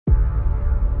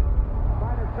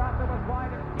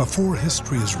Before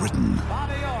history is written,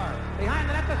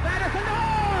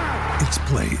 it's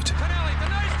played.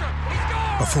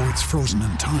 Before it's frozen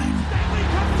in time,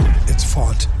 it's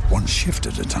fought one shift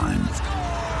at a time.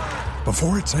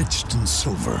 Before it's etched in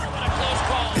silver,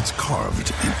 it's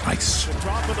carved in ice.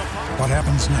 What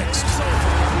happens next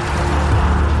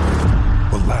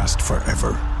will last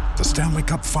forever. The Stanley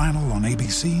Cup Final on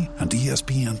ABC and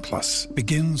ESPN Plus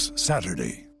begins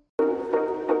Saturday.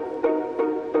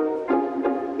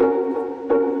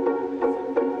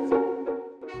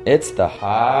 It's the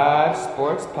Hive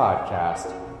Sports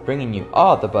Podcast, bringing you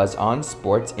all the buzz on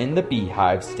sports in the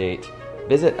Beehive State.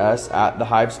 Visit us at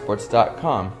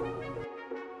thehivesports.com.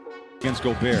 Against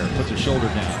Gobert, puts his shoulder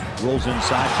down, rolls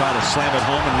inside, try to slam it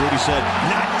home, and Rudy said,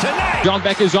 "Not tonight!" John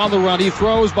Beck is on the run, he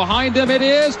throws, behind him it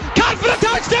is, confident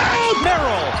touchdown!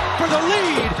 Merrill for the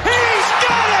lead, he's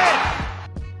got it!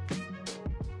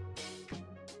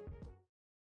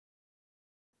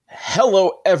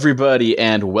 Hello, everybody,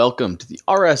 and welcome to the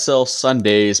RSL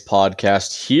Sundays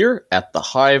podcast here at the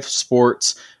Hive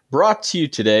Sports, brought to you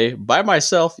today by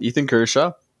myself, Ethan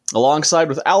Kershaw, alongside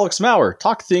with Alex Maurer.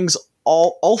 Talk things,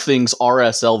 all things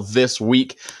RSL this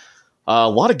week. A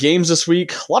lot of games this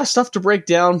week, a lot of stuff to break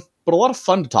down, but a lot of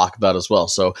fun to talk about as well.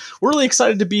 So we're really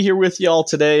excited to be here with you all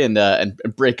today and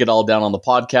break it all down on the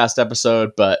podcast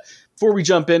episode. But before we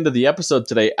jump into the episode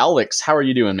today, Alex, how are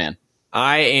you doing, man?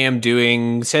 I am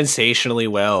doing sensationally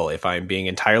well, if I'm being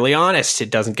entirely honest. It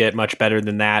doesn't get much better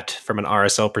than that from an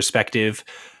RSL perspective.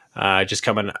 Just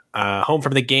coming home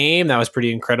from the game. That was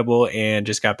pretty incredible, and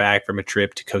just got back from a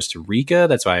trip to Costa Rica.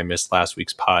 That's why I missed last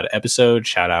week's pod episode.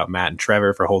 Shout out Matt and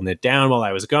Trevor for holding it down while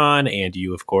I was gone, and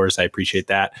you, of course. I appreciate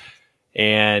that.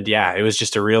 And yeah, it was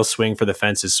just a real swing for the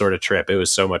fences sort of trip. It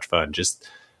was so much fun. Just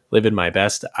living my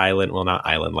best island, well, not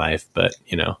island life, but,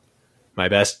 you know, my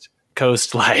best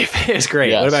coast life. It was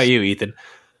great. Yes. What about you, Ethan?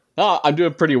 I'm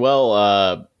doing pretty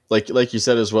well. Like you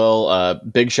said as well,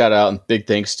 big shout out and big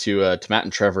thanks to Matt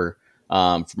and Trevor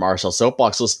from RSL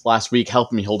Soapbox last week,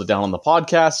 helping me hold it down on the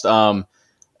podcast.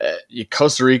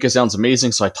 Costa Rica sounds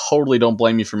amazing, so I totally don't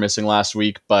blame you for missing last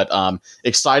week, but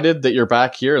excited that you're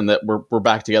back here and that we're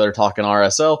back together talking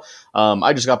RSL.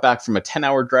 I just got back from a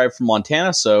 10-hour drive from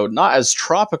Montana, so not as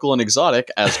tropical and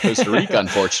exotic as Costa Rica,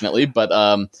 unfortunately, but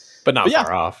not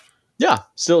far off. Yeah,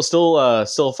 still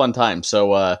a fun time.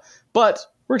 So, but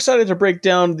we're excited to break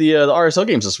down the RSL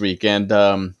games this week, and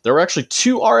there were actually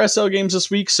 2 RSL games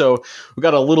this week, so we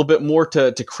got a little bit more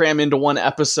to cram into one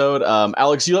episode.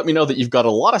 Alex, you let me know that you've got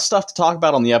a lot of stuff to talk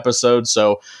about on the episode,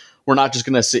 so we're not just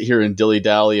going to sit here and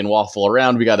dilly-dally and waffle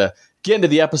around. We got to get into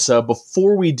the episode.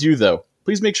 Before we do, though,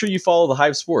 please make sure you follow the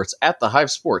Hive Sports at the Hive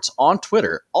Sports on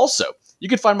Twitter. Also, you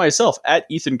can find myself at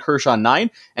Ethan Kershaw 9,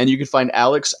 and you can find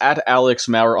Alex at Alex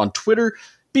Maurer on Twitter.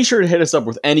 Be sure to hit us up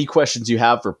with any questions you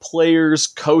have for players,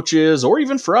 coaches, or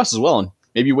even for us as well, and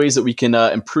maybe ways that we can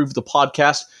improve the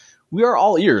podcast. We are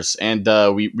all ears, and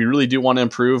we really do want to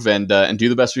improve and do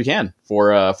the best we can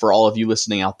for all of you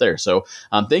listening out there. So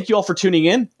thank you all for tuning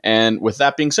in, and with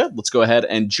that being said, let's go ahead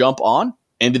and jump on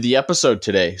into the episode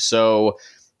today. So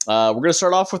we're going to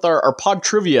start off with our pod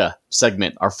trivia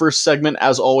segment, our first segment,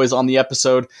 as always, on the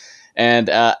episode. And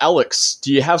Alex,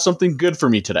 do you have something good for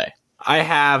me today? I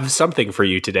have something for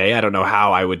you today. I don't know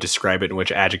how I would describe it and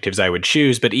which adjectives I would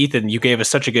choose, but Ethan, you gave us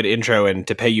such a good intro, and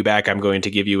to pay you back, I'm going to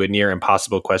give you a near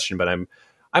impossible question, but I'm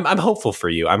hopeful for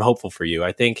you. I'm hopeful for you.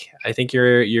 I think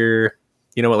you're you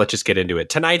know what, let's just get into it.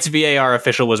 Tonight's VAR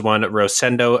official was one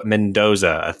Rosendo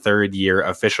Mendoza, a third-year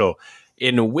official.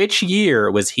 In which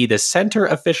year was he the center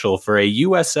official for a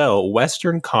USL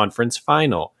Western Conference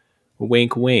final?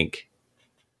 Wink, wink.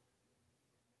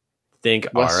 Think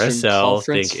Western RSL,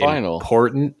 Conference think final.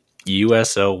 Important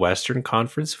USL Western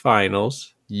Conference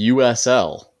finals.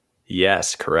 USL.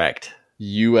 Yes, correct.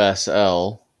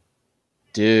 USL.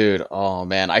 Dude, oh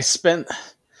man,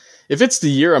 if it's the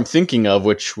year I'm thinking of,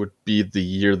 which would be the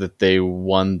year that they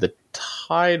won the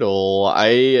title,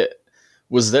 I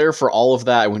was there for all of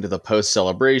that. I went to the post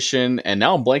celebration, and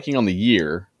now I'm blanking on the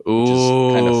year, which is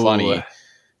kind of funny.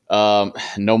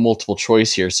 No multiple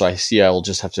choice here, so I see I will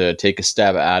just have to take a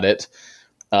stab at it.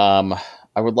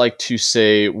 I would like to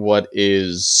say what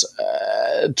is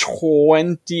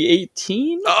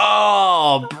 2018?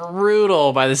 Oh,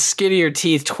 brutal. By the skin of your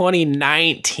teeth.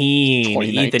 2019.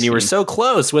 Ethan, you were so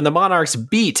close when the Monarchs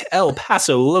beat El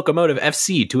Paso Locomotive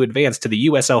FC to advance to the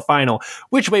USL final,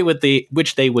 which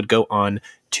they would go on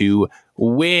to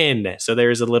win. So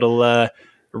there's a little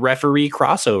referee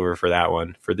crossover for that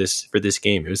one, for this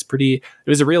game. It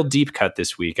was a real deep cut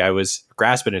this week. I was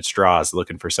grasping at straws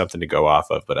looking for something to go off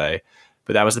of, but I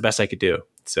but that was the best I could do.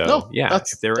 So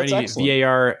if there were any excellent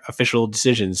VAR official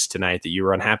decisions tonight that you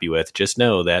were unhappy with, just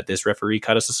know that this referee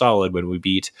cut us a solid when we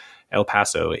beat El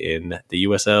Paso in the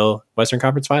USL Western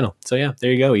Conference Final. So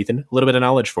there you go, Ethan. A little bit of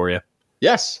knowledge for you.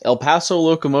 Yes, El Paso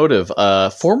Locomotive,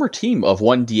 former team of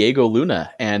one Diego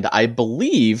Luna, and I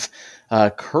believe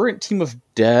current team of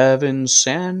Devin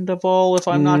Sandoval, if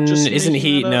I'm not just isn't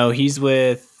he? No, he's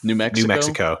with New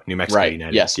Mexico. Right.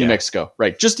 United. Yes, New Mexico.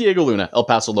 Right. Just Diego Luna, El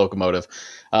Paso Locomotive.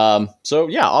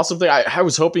 Awesome thing. I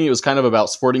was hoping it was kind of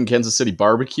about Sporting Kansas City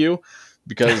barbecue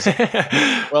because,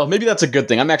 well, maybe that's a good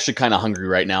thing. I'm actually kind of hungry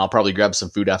right now. I'll probably grab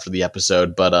some food after the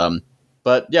episode,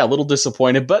 but yeah, a little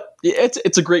disappointed. But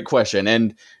it's a great question,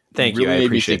 and thank you. I made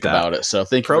appreciate me think about it. So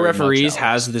thank you. Pro Referees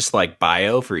has this like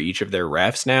bio for each of their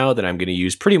refs now that I'm going to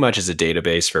use pretty much as a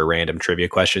database for random trivia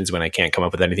questions when I can't come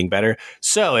up with anything better.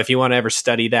 So if you want to ever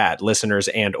study that, listeners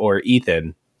and or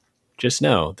Ethan, just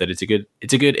know that it's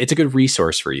a good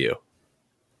resource for you.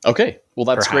 Okay, well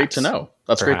that's great to know.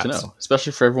 That's great to know,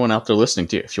 especially for everyone out there listening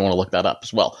too. If you want to look that up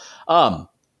as well.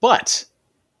 But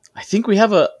I think we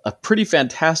have a pretty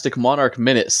fantastic Monarch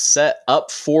Minute set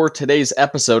up for today's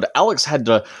episode. Alex had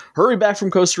to hurry back from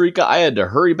Costa Rica. I had to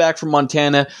hurry back from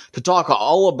Montana to talk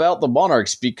all about the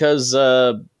Monarchs because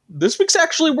this week's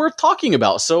actually worth talking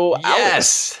about. So, yes,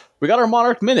 Alex, we got our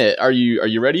Monarch Minute. Are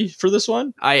you ready for this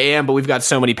one? I am, but we've got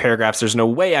so many paragraphs. There's no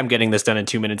way I'm getting this done in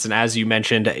 2 minutes. And as you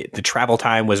mentioned, the travel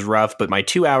time was rough, but my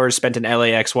 2 hours spent in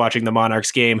LAX watching the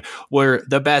Monarchs game were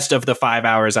the best of the 5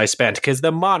 hours I spent because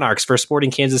the Monarchs for Sporting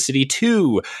Kansas City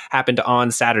 2 happened on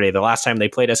Saturday. The last time they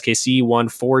played, SKC won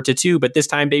 4-2, but this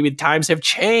time, baby, the times have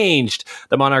changed.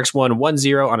 The Monarchs won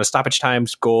 1-0 on a stoppage time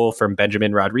goal from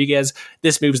Benjamin Rodriguez.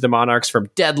 This moves the Monarchs from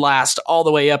dead last all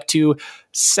the way up to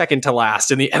second to last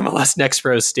in the MLS Next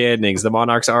Pro standings. The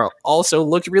Monarchs are also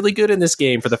looked really good in this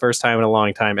game for the first time in a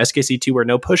long time. SKC2 were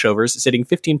no pushovers, sitting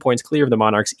 15 points clear of the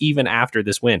Monarchs even after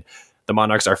this win. The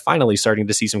Monarchs are finally starting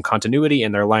to see some continuity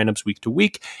in their lineups week to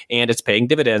week, and it's paying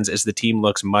dividends as the team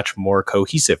looks much more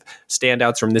cohesive.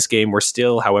 Standouts from this game were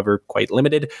still, however, quite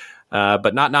limited,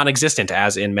 but not non-existent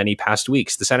as in many past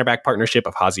weeks. The center back partnership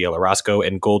of Jaziel Orozco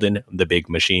and Golden, the Big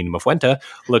Machine Mafuenta,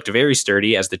 looked very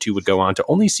sturdy as the two would go on to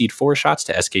only cede 4 shots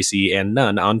to SKC and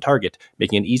none on target,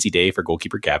 making an easy day for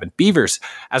goalkeeper Gavin Beavers.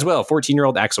 As well,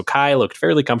 14-year-old Axel Kai looked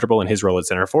fairly comfortable in his role at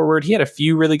center forward. He had a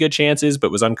few really good chances,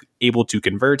 but was unable to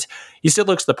convert. He still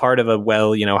looks the part of a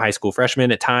high school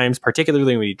freshman at times,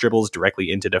 particularly when he dribbles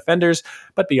directly into defenders.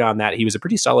 But beyond that, he was a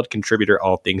pretty solid contributor,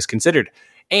 all things considered.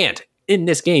 And in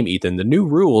this game, Ethan, the new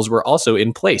rules were also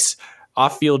in place.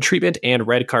 Off-field treatment and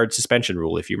red card suspension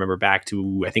rule. If you remember back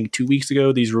to, I think, 2 weeks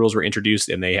ago, these rules were introduced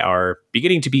and they are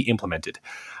beginning to be implemented.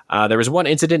 There was one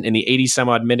incident in the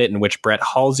 80-some-odd minute in which Brett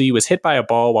Halsey was hit by a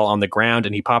ball while on the ground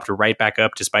and he popped right back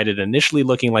up despite it initially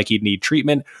looking like he'd need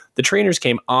treatment. The trainers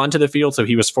came onto the field, so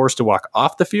he was forced to walk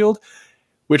off the field,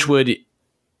 which would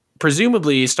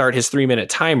presumably start his 3-minute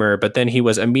timer, but then he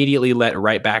was immediately let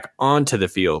right back onto the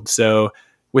field. So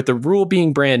with the rule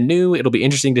being brand new, it'll be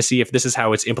interesting to see if this is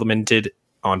how it's implemented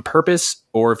on purpose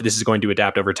or if this is going to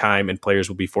adapt over time and players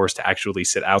will be forced to actually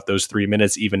sit out those 3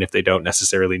 minutes, even if they don't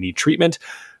necessarily need treatment.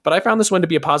 But I found this one to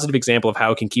be a positive example of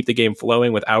how it can keep the game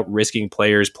flowing without risking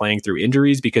players playing through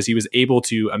injuries because he was able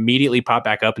to immediately pop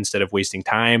back up instead of wasting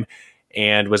time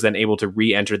and was then able to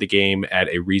re-enter the game at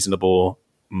a reasonable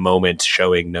moment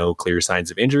showing no clear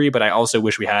signs of injury. But I also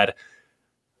wish we had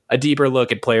a deeper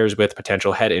look at players with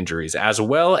potential head injuries. As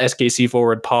well, SKC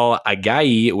forward Paul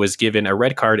Agai was given a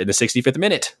red card in the 65th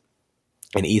minute.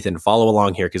 And Ethan, follow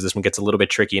along here because this one gets a little bit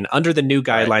tricky. And under the new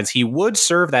guidelines, he would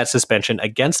serve that suspension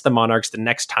against the Monarchs the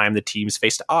next time the teams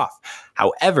faced off.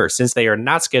 However, since they are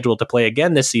not scheduled to play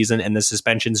again this season and the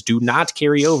suspensions do not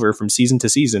carry over from season to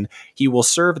season, he will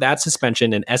serve that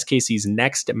suspension in SKC's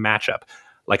next matchup,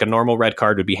 like a normal red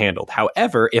card would be handled.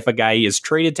 However, if a guy is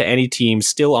traded to any team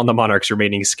still on the Monarchs'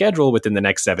 remaining schedule within the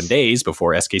next 7 days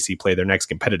before SKC play their next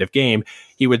competitive game,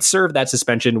 he would serve that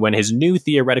suspension when his new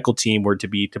theoretical team were to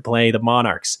be to play the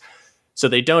Monarchs. So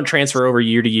they don't transfer over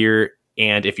year to year,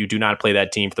 and if you do not play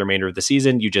that team for the remainder of the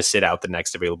season, you just sit out the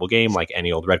next available game like any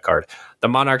old red card. The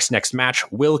Monarchs' next match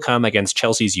will come against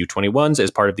Chelsea's U21s as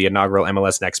part of the inaugural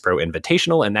MLS Next Pro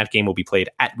Invitational, and that game will be played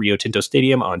at Rio Tinto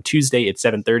Stadium on Tuesday at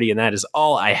 7:30, and that is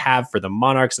all I have for the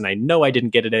Monarchs, and I know I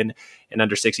didn't get it in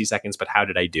under 60 seconds, but how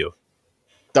did I do?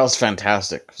 That was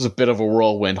fantastic. It was a bit of a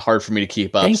whirlwind, hard for me to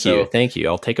keep up. Thank you.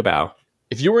 I'll take a bow.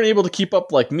 If you weren't able to keep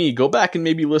up like me, go back and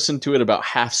maybe listen to it about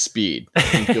half speed. I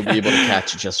think you'll be able to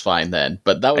catch it just fine then.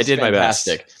 But that was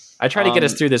fantastic. My best. I try to get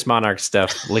us through this Monarch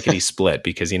stuff lickety split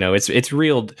because, it's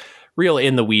real real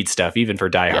in the weed stuff, even for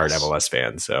diehard Yes. MLS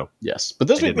fans. So yes, but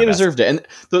this I week did my they deserved it. And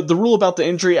the rule about the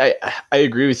injury, I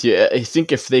agree with you. I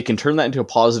think if they can turn that into a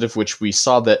positive, which we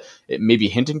saw that it may be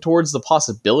hinting towards the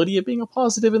possibility of being a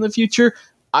positive in the future,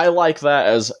 I like that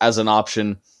as an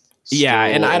option. Yeah,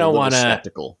 and I don't want to.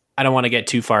 skeptical. I don't want to get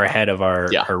too far ahead of our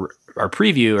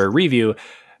preview or review,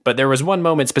 but there was one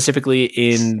moment specifically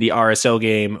in the RSL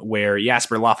game where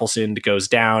Jasper Loffelson goes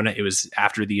down. It was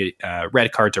after the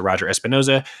red card to Roger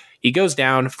Espinoza. He goes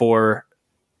down for,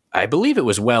 I believe it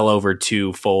was well over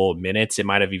 2 full minutes. It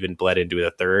might have even bled into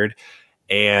a third.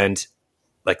 And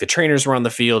like the trainers were on the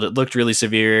field. It looked really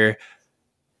severe.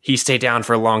 He stayed down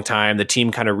for a long time. The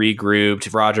team kind of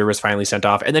regrouped. Roger was finally sent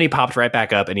off, and then he popped right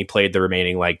back up and he played the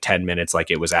remaining 10 minutes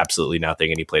like it was absolutely nothing,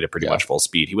 and he played at pretty much full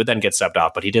speed. He would then get subbed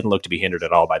off, but he didn't look to be hindered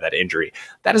at all by that injury.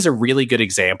 That is a really good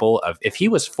example of if he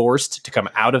was forced to come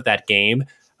out of that game,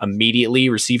 immediately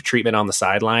receive treatment on the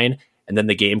sideline, and then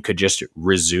the game could just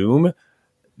resume,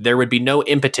 there would be no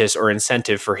impetus or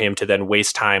incentive for him to then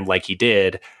waste time like he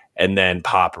did and then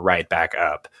pop right back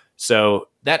up. So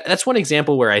that's one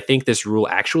example where I think this rule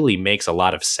actually makes a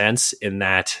lot of sense, in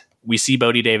that we see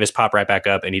Bodie Davis pop right back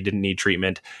up and he didn't need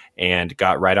treatment and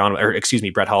got right on,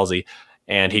 Brett Halsey,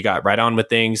 and he got right on with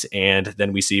things. And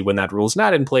then we see when that rule's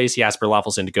not in place, Jasper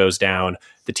Loffelson goes down.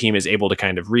 The team is able to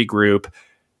kind of regroup.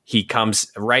 He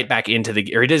comes right back into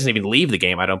or he doesn't even leave the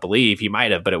game. I don't believe he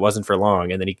might have, but it wasn't for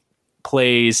long. And then he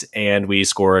plays and we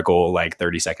score a goal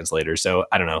 30 seconds later. So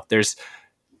I don't know.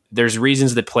 There's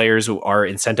reasons that players are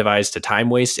incentivized to time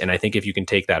waste, and I think if you can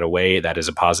take that away, that is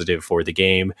a positive for the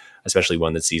game, especially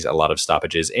one that sees a lot of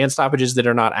stoppages and stoppages that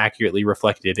are not accurately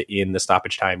reflected in the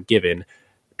stoppage time given,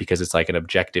 because it's like an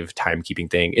objective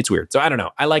timekeeping thing. It's weird. So I don't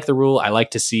know. I like the rule. I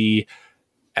like to see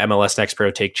MLS Next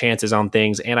Pro take chances on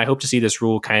things, and I hope to see this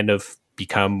rule kind of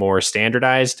become more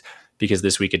standardized, because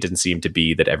this week it didn't seem to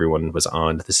be that everyone was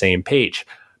on the same page.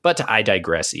 But I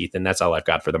digress, Ethan. That's all I've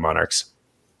got for the Monarchs.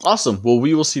 Awesome. Well,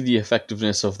 we will see the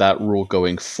effectiveness of that rule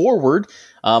going forward.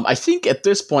 I think at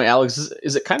this point, Alex,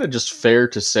 is it kind of just fair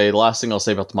to say, the last thing I'll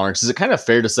say about the Monarchs, is it kind of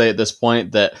fair to say at this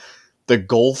point that the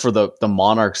goal for the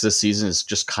Monarchs this season is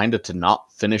just kind of to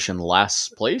not finish in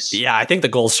last place? Yeah, I think the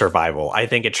goal is survival. I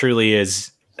think it truly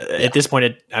is. At this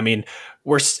point,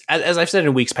 we're, as I've said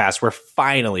in weeks past, we're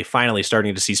finally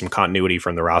starting to see some continuity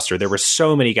from the roster. There were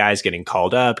so many guys getting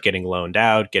called up, getting loaned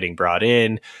out, getting brought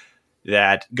in,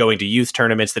 that going to youth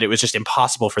tournaments, that it was just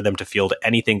impossible for them to field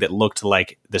anything that looked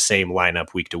like the same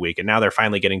lineup week to week. And now they're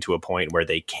finally getting to a point where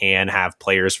they can have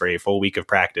players for a full week of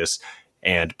practice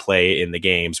and play in the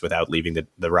games without leaving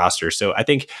the roster. So I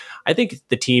think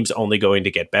the team's only going to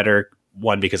get better.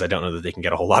 One, because I don't know that they can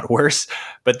get a whole lot worse,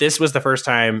 but this was the first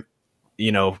time,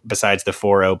 besides the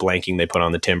 4-0 blanking they put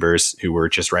on the Timbers, who were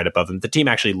just right above them, the team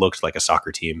actually looked like a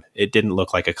soccer team. It didn't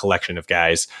look like a collection of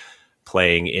guys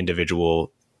playing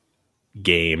individual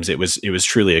games. It was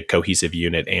truly a cohesive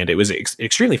unit, and it was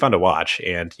extremely fun to watch.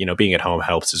 And being at home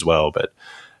helps as well. But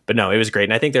no, it was great,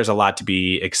 and I think there's a lot to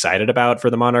be excited about for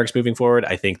the Monarchs moving forward.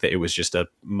 I think that it was just a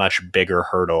much bigger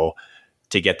hurdle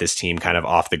to get this team kind of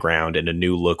off the ground in a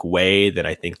new look way that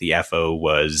I think the FO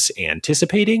was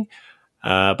anticipating.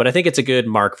 But I think it's a good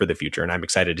mark for the future, and I'm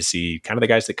excited to see kind of the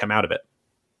guys that come out of it.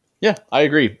 Yeah, I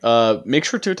agree. Make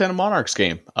sure to attend a Monarchs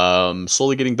game.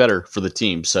 Slowly getting better for the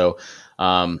team. So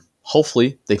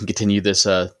hopefully they can continue this,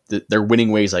 their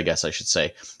winning ways, I guess I should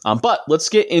say. But let's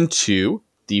get into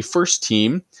the first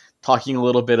team, talking a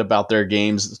little bit about their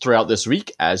games throughout this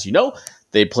week. As you know,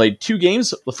 they played 2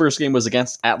 games. The first game was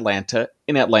against Atlanta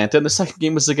in Atlanta, and the second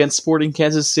game was against Sporting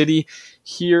Kansas City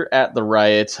here at the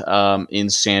Riot in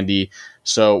Sandy.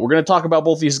 So we're going to talk about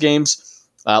both these games.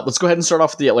 Let's go ahead and start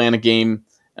off with the Atlanta game.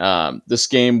 This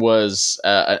game was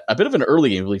a bit of an early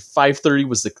game. I believe 5:30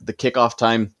 was the kickoff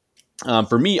time.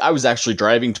 For me, I was actually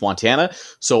driving to Montana,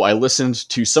 so I listened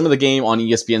to some of the game on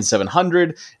ESPN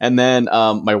 700, and then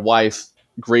my wife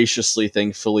graciously,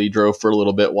 thankfully, drove for a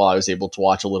little bit while I was able to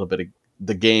watch a little bit of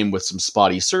the game with some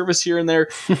spotty service here and there.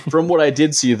 From what I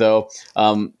did see, though,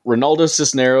 Ronaldo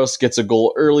Cisneros gets a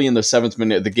goal early in the 7th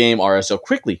minute of the game. RSL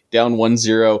quickly down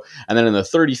 1-0, and then in the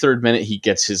 33rd minute, he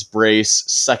gets his brace,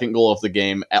 second goal of the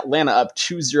game. Atlanta up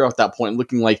 2-0 at that point,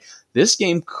 looking like this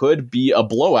game could be a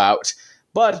blowout,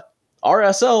 but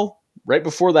RSL, right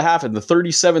before the half in the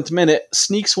 37th minute,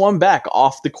 sneaks one back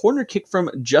off the corner kick from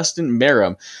Justin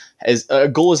Merrim, as a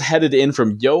goal is headed in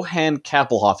from Johan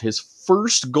Kappelhoff, his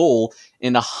first goal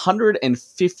in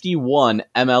 151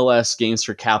 MLS games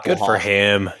for Kappelhoff.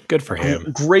 Good for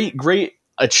him. Great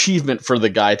achievement for the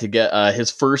guy to get his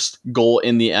first goal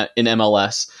in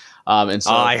MLS. And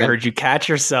so I heard you catch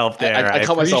yourself there. I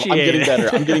caught myself. I'm getting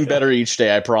better. I'm getting better each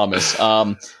day, I promise.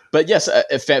 But yes,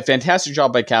 a fantastic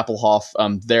job by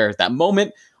Kappelhoff there at that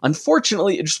moment.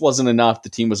 Unfortunately, it just wasn't enough. The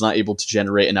team was not able to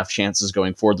generate enough chances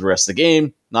going forward the rest of the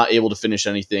game, not able to finish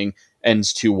anything.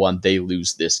 Ends 2-1. They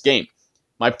lose this game.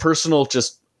 My personal,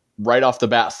 just right off the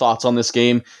bat, thoughts on this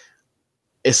game,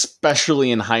 especially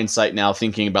in hindsight now,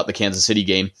 thinking about the Kansas City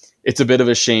game, it's a bit of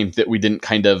a shame that we didn't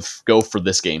kind of go for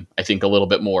this game, I think, a little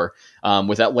bit more.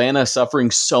 With Atlanta suffering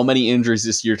so many injuries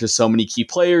this year to so many key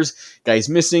players, guys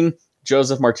missing,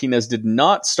 Joseph Martinez did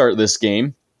not start this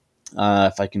game.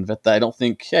 If I can vet that, I don't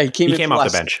think. Yeah, he came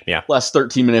off the bench. Yeah, last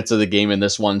 13 minutes of the game in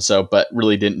this one. But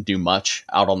really didn't do much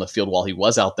out on the field while he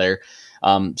was out there.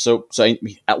 So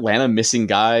Atlanta missing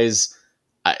guys.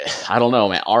 I don't know,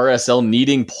 man. RSL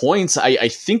needing points. I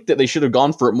think that they should have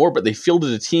gone for it more, but they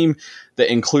fielded a team that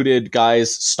included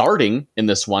guys starting in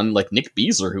this one, like Nick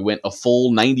Beasler, who went a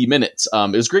full 90 minutes.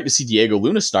 It was great to see Diego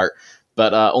Luna start,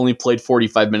 but only played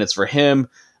 45 minutes for him.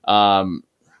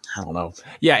 I don't know.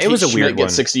 Yeah, it was a weird one.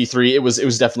 63. It was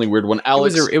definitely a weird one.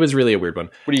 Alex, it was really a weird one.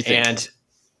 What do you think?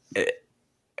 And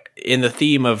in the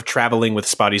theme of traveling with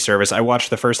spotty service, I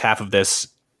watched the first half of this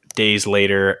days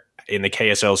later in the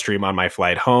KSL stream on my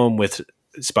flight home with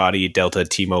spotty Delta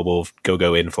T-Mobile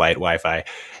go in-flight Wi-Fi,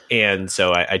 and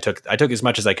so I took as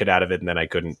much as I could out of it, and then I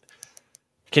couldn't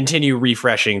continue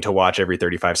refreshing to watch every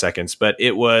 35 seconds. But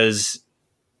it was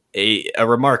a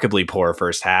remarkably poor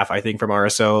first half, I think, from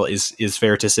RSL is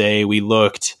fair to say. We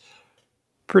looked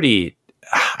pretty,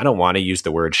 I don't want to use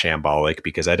the word shambolic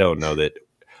because I don't know that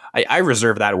I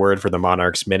reserve that word for the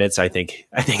Monarchs minutes. I think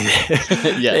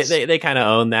yes. they kind of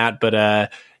own that,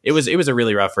 but it was a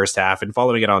really rough first half, and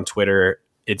following it on Twitter,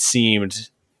 it seemed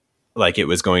like it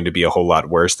was going to be a whole lot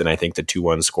worse than I think the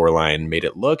 2-1 scoreline made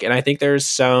it look. And I think there's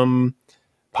some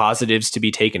positives to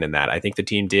be taken in that. I think the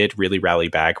team did really rally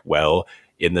back well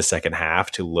in the second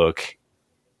half to look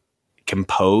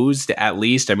composed, at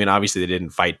least. I mean, obviously they didn't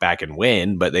fight back and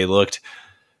win, but they looked,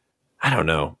 I don't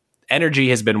know. Energy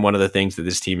has been one of the things that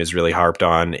this team has really harped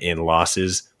on in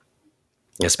losses,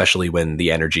 especially when the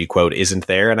energy quote isn't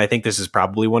there. And I think this is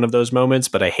probably one of those moments,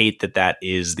 but I hate that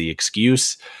is the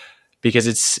excuse because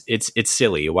it's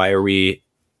silly. Why are we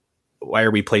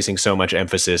placing so much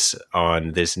emphasis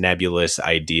on this nebulous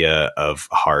idea of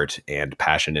heart and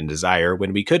passion and desire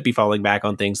when we could be falling back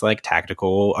on things like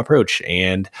tactical approach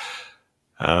and,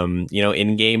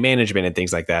 in-game management and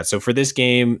things like that. So for this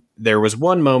game, there was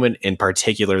one moment in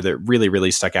particular that really,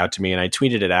 really stuck out to me. And I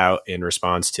tweeted it out in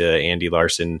response to Andy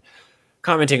Larson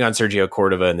commenting on Sergio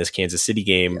Cordova in this Kansas City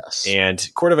game. Yes. And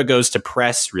Cordova goes to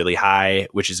press really high,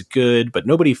 which is good, but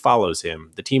nobody follows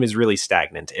him. The team is really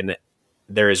stagnant. And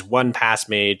there is one pass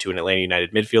made to an Atlanta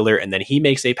United midfielder, and then he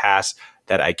makes a pass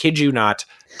that, I kid you not,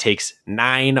 takes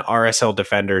 9 RSL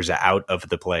defenders out of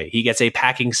the play. He gets a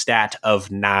packing stat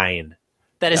of 9.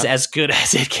 That is as good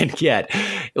as it can get.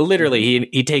 Literally,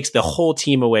 he takes the whole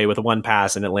team away with one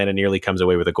pass, and Atlanta nearly comes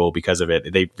away with a goal because of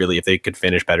it. They really, if they could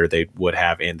finish better, they would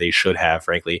have, and they should have,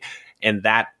 frankly. And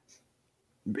that,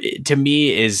 to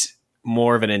me, is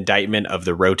more of an indictment of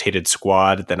the rotated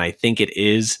squad than I think it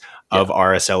is of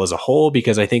RSL as a whole,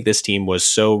 because I think this team was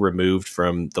so removed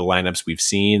from the lineups we've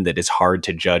seen that it's hard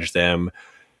to judge them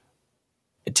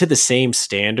to the same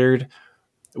standard,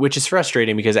 which is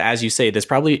frustrating because, as you say, this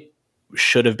probably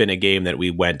should have been a game that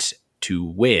we went to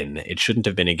win. It shouldn't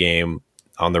have been a game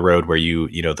on the road where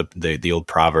the old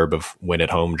proverb of win at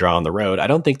home, draw on the road. I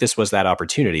don't think this was that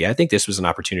opportunity. I think this was an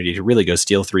opportunity to really go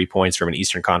steal 3 points from an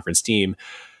Eastern Conference team.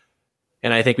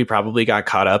 And I think we probably got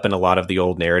caught up in a lot of the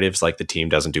old narratives, like the team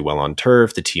doesn't do well on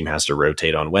turf, the team has to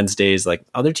rotate on Wednesdays. Like,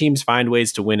 other teams find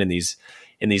ways to win in these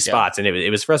spots. And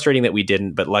it was frustrating that we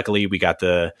didn't, but luckily we got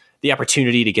the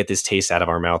opportunity to get this taste out of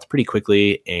our mouth pretty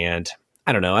quickly. And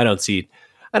I don't know. I don't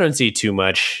see too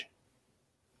much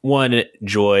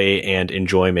joy and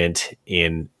enjoyment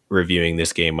in reviewing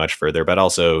this game much further, but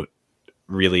also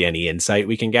really any insight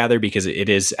we can gather, because it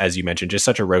is, as you mentioned, just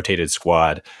such a rotated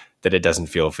squad that it doesn't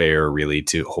feel fair really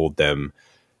to hold them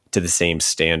to the same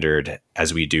standard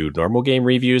as we do normal game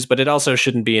reviews. But it also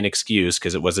shouldn't be an excuse,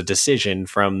 because it was a decision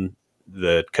from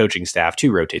the coaching staff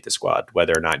to rotate the squad.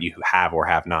 Whether or not you have or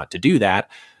have not to do that,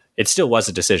 it still was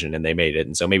a decision and they made it.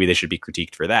 And so maybe they should be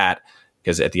critiqued for that,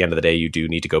 because at the end of the day, you do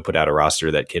need to go put out a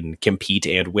roster that can compete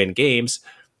and win games.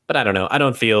 But I don't know. I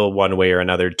don't feel one way or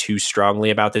another too strongly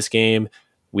about this game.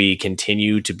 We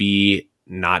continue to be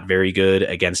not very good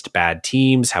against bad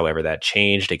teams. However, that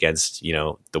changed against,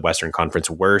 the Western Conference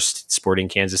worst, Sporting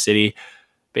Kansas City.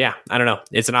 But yeah, I don't know.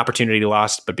 It's an opportunity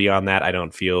lost, but beyond that, I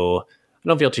don't feel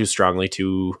too strongly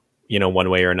to, one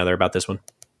way or another about this one.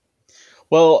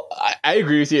 Well, I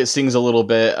agree with you. It stings a little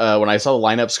bit. When I saw the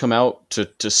lineups come out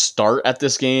to start at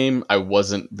this game, I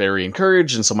wasn't very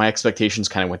encouraged, and so my expectations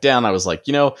kind of went down. I was like,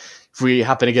 if we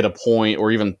happen to get a point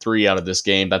or even 3 out of this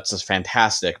game, that's just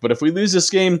fantastic. But if we lose this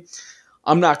game,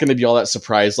 I'm not going to be all that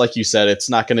surprised. Like you said, it's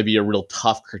not going to be a real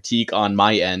tough critique on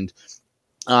my end.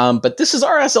 But this is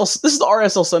RSL. This is the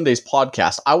RSL Sundays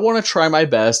podcast. I want to try my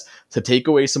best to take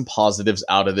away some positives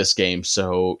out of this game.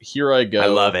 So here I go. I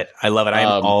love it. I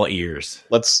am all ears.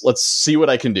 Let's see what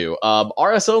I can do.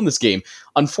 RSL in this game,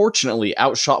 unfortunately,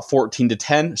 outshot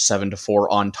 14-10, 7-4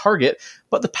 on target.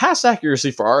 But the pass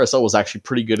accuracy for RSL was actually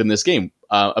pretty good in this game.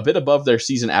 A bit above their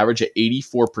season average at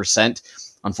 84%.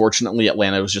 Unfortunately,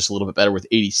 Atlanta was just a little bit better with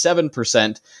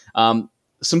 87%.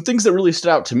 Some things that really stood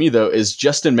out to me, though, is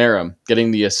Justin Merrim getting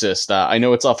the assist. I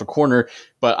know it's off a corner,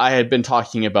 but I had been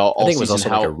talking about all season. I think it was also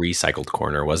like a recycled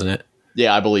corner, wasn't it?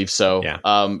 Yeah, I believe so. Yeah.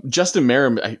 Justin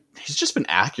Merrim, he's just been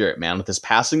accurate, man, with his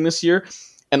passing this year.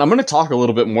 And I'm going to talk a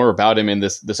little bit more about him in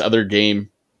this other game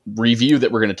review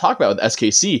that we're going to talk about with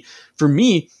SKC. For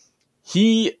me,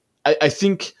 I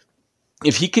think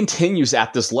if he continues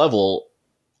at this level,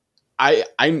 I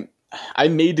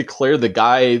may declare the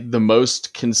guy the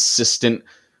most consistent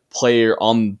player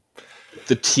on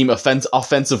the team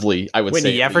offensively, I would say.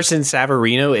 When Jefferson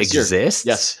Savarino exists?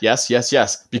 Yes.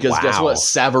 Because Guess what?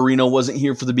 Savarino wasn't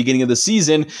here for the beginning of the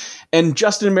season, and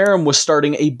Justin Merrim was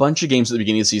starting a bunch of games at the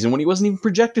beginning of the season when he wasn't even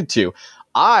projected to.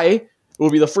 I will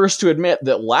be the first to admit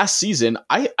that last season,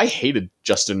 I hated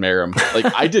Justin Merrim.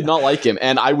 Like, I did not like him,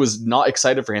 and I was not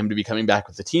excited for him to be coming back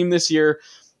with the team this year.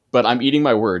 But I'm eating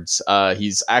my words.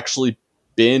 He's actually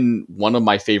been one of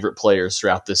my favorite players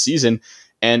throughout this season,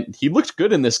 and he looked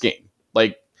good in this game.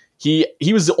 Like, he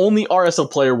was the only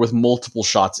RSL player with multiple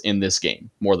shots in this game,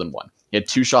 more than one. He had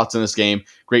 2 shots in this game.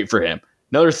 Great for him.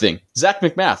 Another thing, Zach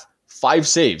McMath, 5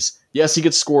 saves. Yes, he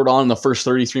gets scored on in the first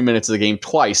 33 minutes of the game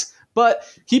twice, but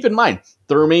keep in mind,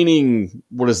 the remaining,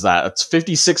 it's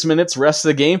 56 minutes, rest of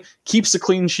the game, keeps a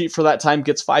clean sheet for that time,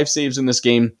 gets 5 saves in this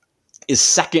game, is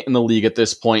second in the league at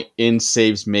this point in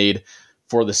saves made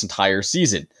for this entire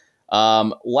season.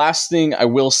 Last thing I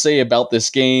will say about this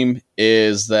game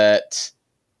is that,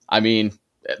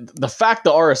 the fact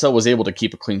that RSL was able to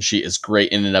keep a clean sheet is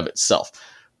great in and of itself.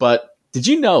 But did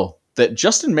you know that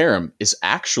Justin Merrim is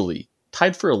actually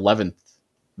tied for 11th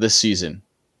this season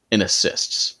in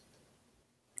assists?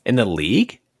 In the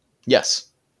league? Yes.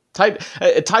 Tied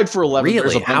for 11th.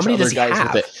 Really? How many does he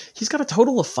have? He's got a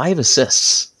total of 5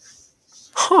 assists.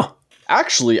 Huh.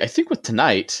 Actually, I think with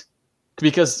tonight,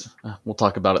 because we'll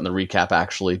talk about it in the recap,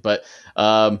 actually. But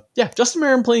Justin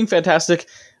Merrim playing fantastic.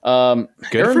 Good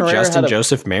Aaron for Justin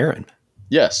Joseph Merrim.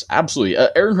 Yes, absolutely.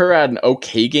 Aaron Herrera had an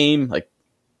okay game. Like,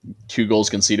 2 goals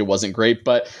conceded wasn't great,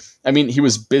 but he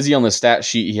was busy on the stat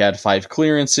sheet. He had 5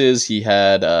 clearances. He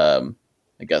had,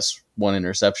 1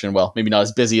 interception. Well, maybe not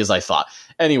as busy as I thought.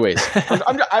 Anyways,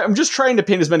 I'm just trying to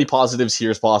paint as many positives here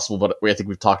as possible, but I think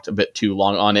we've talked a bit too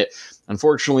long on it.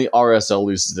 Unfortunately, RSL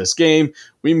loses this game.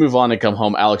 We move on and come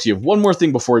home. Alex, you have one more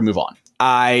thing before we move on.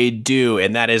 I do,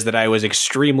 and that is that I was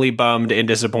extremely bummed and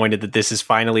disappointed that this is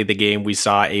finally the game we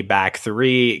saw a back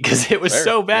 3, because it was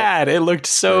so bad. It looked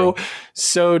so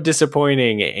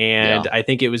disappointing, and I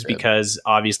think it was because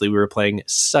obviously we were playing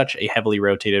such a heavily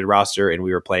rotated roster, and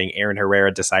we were playing Aaron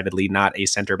Herrera, decidedly not a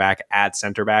center back at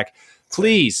center back.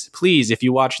 Please, if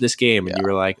you watch this game and you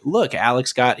were like, look,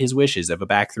 Alex got his wishes of a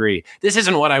back 3. This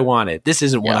isn't what I wanted. This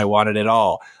isn't what I wanted at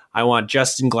all. I want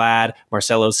Justin Glad,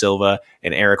 Marcelo Silva,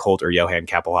 and Eric Holt or Johan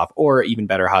Kappelhoff, or even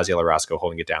better, Jaziel Orozco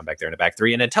holding it down back there in a back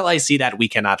 3. And until I see that, we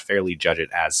cannot fairly judge it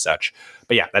as such.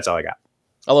 But yeah, that's all I got.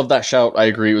 I love that shout. I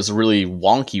agree. It was a really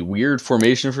wonky, weird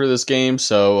formation for this game.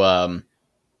 So,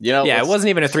 it wasn't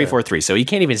even a 3-4-3. So you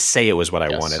can't even say it was what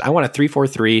I wanted. I want a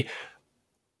 3-4-3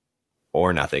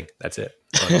 or nothing. That's it.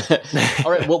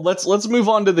 All right. Well, let's move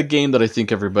on to the game that I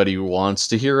think everybody wants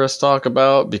to hear us talk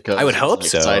about, because I would hope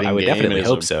so. I would definitely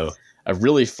hope so. A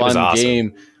really fun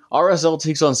game. RSL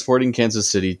takes on Sporting Kansas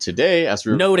City today. As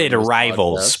we noted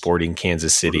rival Sporting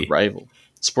Kansas City.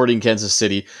 Sporting Kansas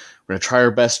City. We're going to try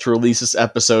our best to release this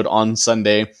episode on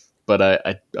Sunday, but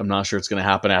I'm not sure it's going to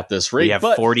happen at this rate. We have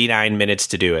 49 minutes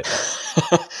to do it.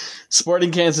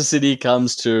 Sporting Kansas City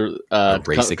comes to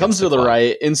the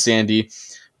riot in Sandy,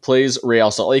 plays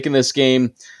Real Salt Lake in this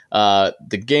game.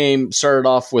 The game started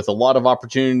off with a lot of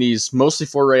opportunities, mostly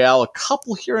for Real, a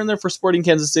couple here and there for Sporting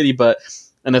Kansas City, but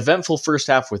an eventful first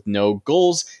half with no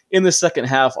goals. In the second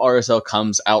half, RSL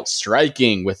comes out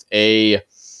striking with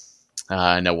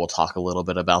I know we'll talk a little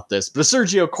bit about this, but a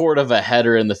Sergio Cordova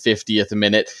header in the 50th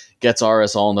minute gets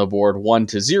RSL on the board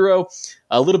 1-0.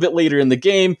 A little bit later in the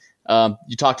game,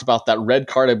 You talked about that red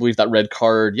card. I believe that red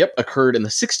card, occurred in the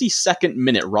 62nd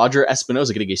minute. Roger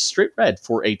Espinoza getting a straight red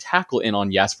for a tackle in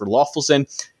on Jasper Loffelson.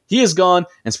 He is gone,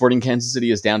 and Sporting Kansas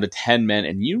City is down to 10 men,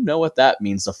 and you know what that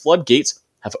means. The floodgates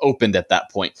have opened at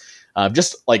that point.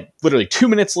 Just like literally 2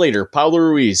 minutes later, Paulo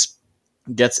Ruiz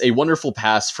gets a wonderful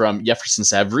pass from Jefferson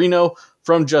Savarino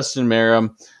from Justin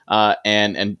Merrim,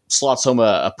 and slots home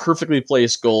a perfectly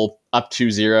placed goal up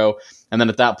 2-0. And then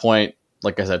at that point,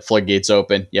 like I said, floodgates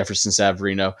open. Jefferson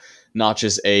Savarino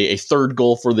notches a third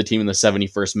goal for the team in the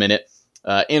 71st minute.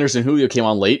 Anderson Julio came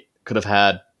on late, could have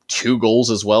had 2 goals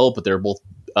as well, but they're both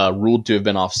ruled to have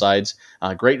been offsides.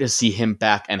 Great to see him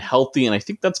back and healthy, and I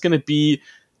think that's going to be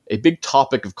a big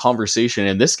topic of conversation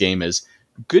in this game. Is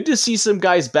good to see some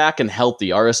guys back and healthy.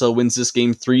 RSL wins this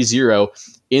game 3-0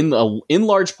 in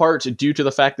large part due to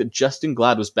the fact that Justin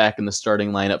Glad was back in the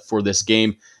starting lineup for this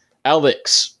game.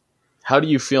 Alex, how do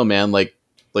you feel, man? Like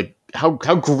how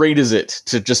great is it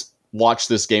to just watch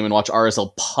this game and watch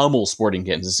RSL pummel Sporting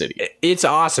Kansas City? It's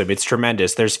awesome. It's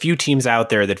tremendous. There's few teams out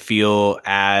there that feel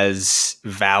as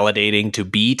validating to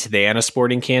beat than a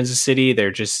Sporting Kansas City.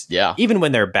 They're just, even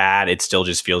when they're bad, it still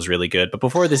just feels really good. But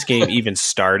before this game even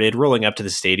started, rolling up to the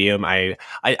stadium, I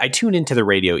tune into the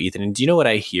radio, Ethan, and do you know what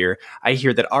I hear? I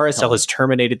hear that RSL has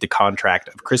terminated the contract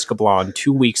of Chris Kablan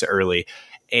 2 weeks early.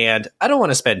 And I don't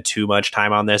want to spend too much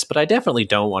time on this, but I definitely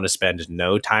don't want to spend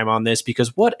no time on this,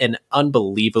 because what an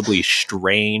unbelievably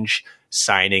strange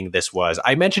signing this was.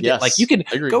 I mentioned it, like, you can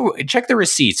go check the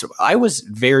receipts. I was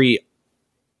very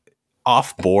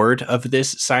off board of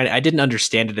this sign. I didn't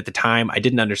understand it at the time. I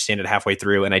didn't understand it halfway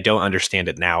through, and I don't understand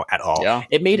it now at all. Yeah.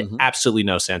 It made absolutely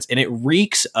no sense. And it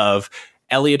reeks of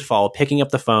Elliot Fall picking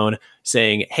up the phone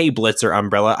saying, "Hey, Blitzer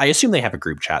Umbrella." I assume they have a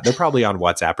group chat. They're probably on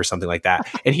WhatsApp or something like that.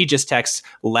 And he just texts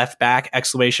left back, !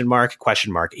 Question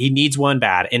mark. He needs one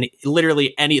bad. And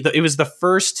literally it was the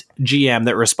first GM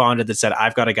that responded that said,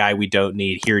 "I've got a guy we don't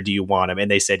need here. Do you want him?"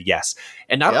 And they said yes.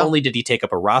 And not only did he take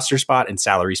up a roster spot and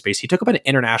salary space, he took up an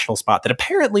international spot that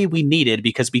apparently we needed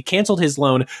because we canceled his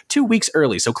loan 2 weeks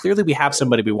early. So clearly we have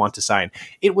somebody we want to sign.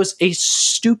 It was a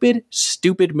stupid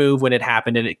move when it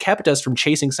happened, and it kept us from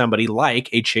chasing somebody like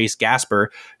a Chase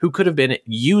Gasper, who could have been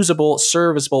usable,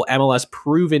 serviceable, MLS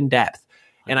proven depth.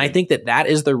 And I think that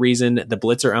is the reason the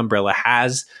Blitzer umbrella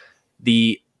has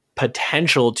the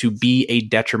potential to be a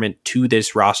detriment to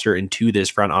this roster and to this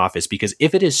front office, because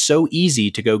if it is so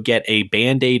easy to go get a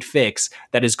Band-Aid fix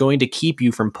that is going to keep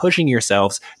you from pushing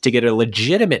yourselves to get a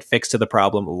legitimate fix to the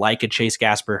problem, like a Chase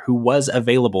Gasper, who was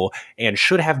available and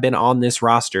should have been on this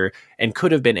roster and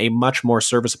could have been a much more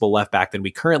serviceable left back than we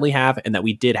currently have and that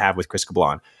we did have with Chris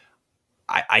Kablan.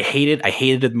 I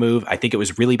hated the move. I think it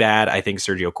was really bad. I think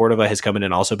Sergio Cordova has come in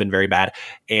and also been very bad.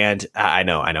 And I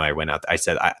know I went out. I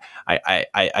said,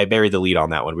 I buried the lead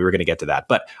on that one. We were going to get to that.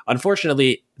 But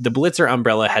unfortunately, the Blitzer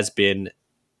umbrella has been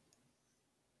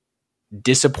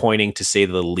disappointing to say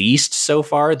the least so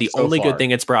far. The only good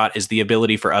thing it's brought is the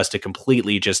ability for us to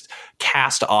completely just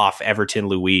cast off Everton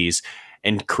Louise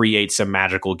and create some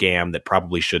magical gam that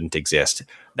probably shouldn't exist.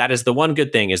 That is the one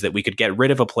good thing, is that we could get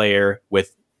rid of a player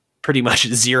with pretty much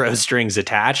zero strings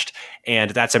attached, and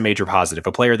that's a major positive.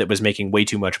 A player that was making way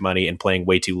too much money and playing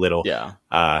way too little.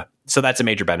 So that's a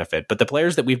major benefit. But the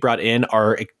players that we've brought in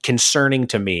are concerning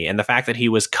to me, and the fact that he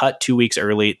was cut 2 weeks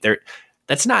early,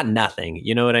 that's not nothing.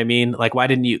 You know what I mean? Like, why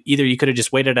didn't you? Either you could have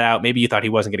just waited it out. Maybe you thought he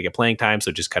wasn't going to get playing time,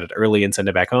 so just cut it early and send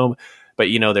it back home. But,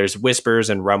 there's whispers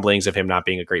and rumblings of him not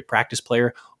being a great practice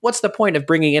player. What's the point of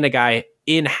bringing in a guy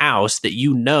in-house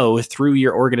that through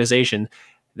your organization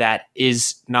that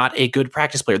is not a good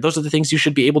practice player? Those are the things you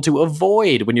should be able to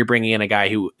avoid when you're bringing in a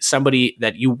guy somebody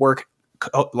that you work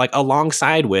like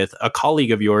alongside with, a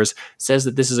colleague of yours, says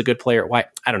that this is a good player. Why?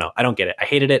 I don't know. I don't get it. I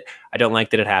hated it. I don't like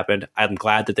that it happened. I'm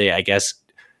glad that they, I guess,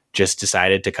 just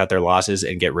decided to cut their losses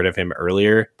and get rid of him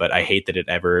earlier. But I hate that it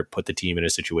ever put the team in a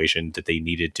situation that they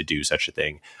needed to do such a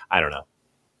thing. I don't know.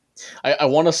 I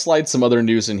want to slide some other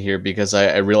news in here because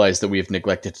I realize that we have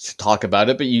neglected to talk about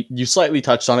it, but you slightly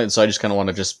touched on it, and so I just kind of want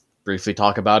to just briefly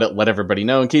talk about it, let everybody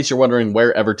know, in case you're wondering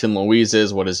where Everton Louise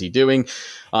is, what is he doing.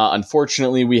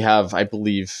 Unfortunately, we have, I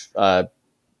believe,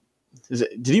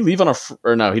 did he leave on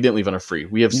or no, he didn't leave on a free.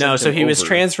 We have so he was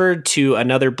transferred to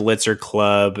another Blitzer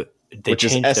club. Which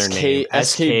is SK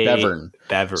Bevern.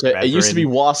 So it used to be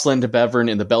Waasland Bevern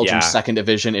in the Belgian second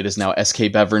division. It is now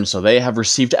SK Bevern. So they have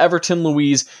received Everton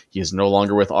Louise. He is no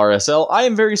longer with RSL. I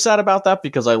am very sad about that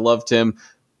because I loved him,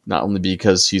 not only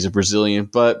because he's a Brazilian,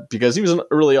 but because he was a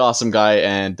really awesome guy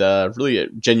and really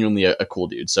genuinely a cool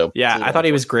dude. So I thought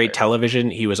he was great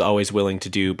television. He was always willing to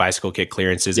do bicycle kick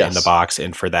clearances in the box,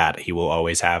 and for that, he will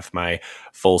always have my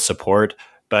full support.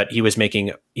 but he was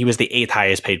the 8th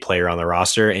highest paid player on the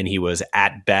roster, and he was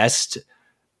at best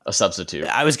a substitute.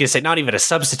 I was going to say not even a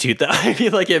substitute though. I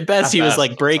mean, like at best he was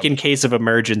like break in case of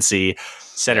emergency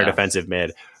center defensive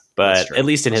mid. But at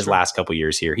least in his last couple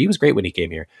years here, he was great when he came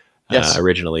here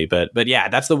originally. But yeah,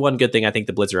 that's the one good thing I think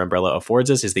the Blitzer umbrella affords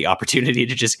us is the opportunity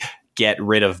to just get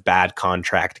rid of bad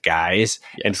contract guys.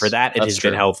 Yes, and for that, it has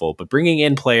been helpful. But bringing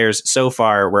in players, so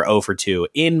far, we're 0 for 2.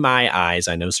 In my eyes,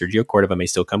 I know Sergio Cordova may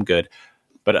still come good.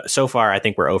 But so far, I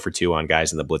think we're 0 for 2 on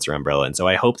guys in the Blitzer umbrella. And so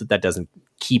I hope that doesn't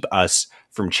keep us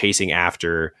from chasing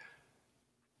after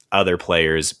other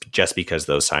players just because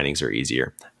those signings are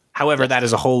easier. However, that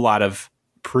is a whole lot of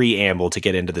preamble to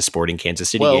get into the Sporting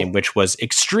Kansas City game, which was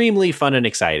extremely fun and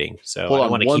exciting. So I don't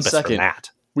want to keep us from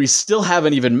that. We still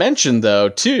haven't even mentioned, though,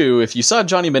 too, if you saw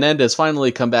Johnny Menendez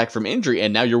finally come back from injury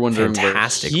and now you're wondering where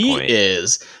he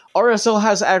is, RSL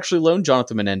has actually loaned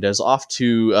Jonathan Menendez off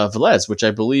to Velez, which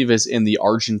I believe is in the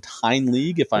Argentine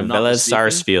League, if I'm not mistaken. Velez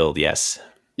Sarsfield, yes.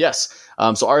 Yes.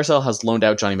 So RSL has loaned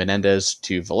out Johnny Menendez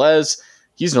to Velez.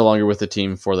 He's no longer with the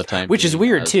team for the time. Which is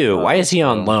weird, too. Why is he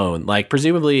on loan? Like,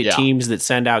 presumably teams that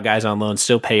send out guys on loan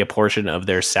still pay a portion of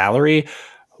their salary.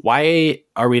 Why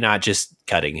are we not just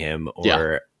cutting him?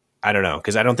 Or I don't know,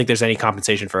 because I don't think there's any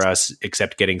compensation for us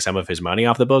except getting some of his money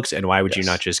off the books. And why would you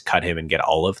not just cut him and get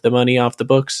all of the money off the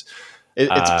books? It's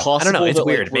possible. I don't know. It's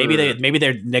weird. Maybe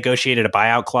they negotiated a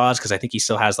buyout clause because I think he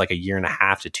still has like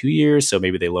 1.5 to 2 years. So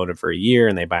maybe they loan him for a year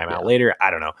and they buy him out later. I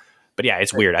don't know. But yeah,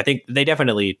 it's weird. I think they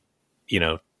definitely,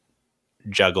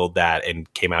 juggled that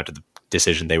and came out to the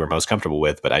decision they were most comfortable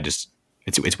with. But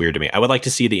it's weird to me. I would like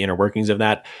to see the inner workings of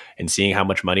that and seeing how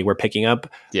much money we're picking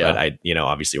up. Yeah. But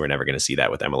obviously we're never going to see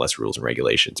that with MLS rules and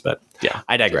regulations. But yeah,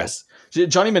 I digress. Yeah.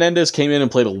 Johnny Menendez came in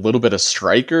and played a little bit of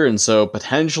striker. And so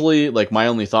potentially, like, my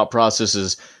only thought process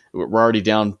is we're already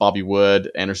down Bobby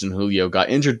Wood. Anderson Julio got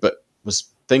injured, but was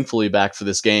thankfully back for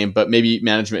this game. But maybe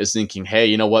management is thinking, hey,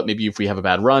 you know what? Maybe if we have a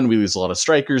bad run, we lose a lot of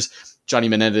strikers. Johnny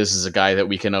Menendez is a guy that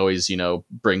we can always,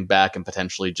 bring back and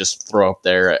potentially just throw up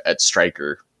there at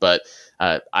striker. But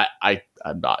I'm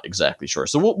not exactly sure.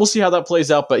 So we'll see how that plays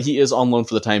out, but he is on loan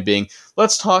for the time being.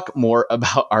 Let's talk more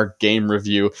about our game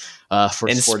review for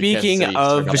And Sporting speaking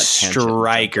of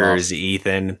strikers,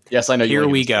 Ethan. Yes, I know. Here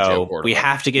we go. We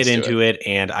have to get into it,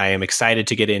 and I am excited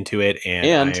to get into it.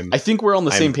 And I think we're on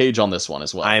the same page on this one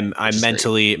as well. I'm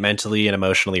mentally and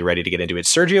emotionally ready to get into it.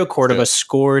 Sergio Cordova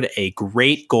scored a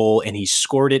great goal, and he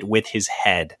scored it with his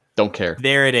head. Don't care.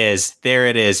 There it is.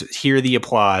 Hear the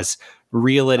applause.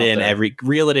 Reel it in,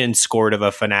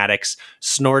 Skordova fanatics.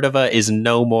 Snordova is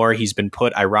no more. He's been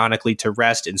put ironically to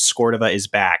rest, and Skordova is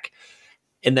back.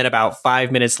 And then about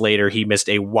 5 minutes later, he missed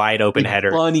a wide open header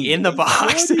in the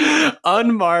box,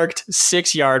 unmarked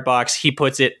 6-yard box. He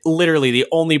puts it, literally the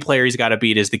only player he's got to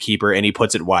beat is the keeper, and he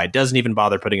puts it wide. Doesn't even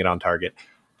bother putting it on target.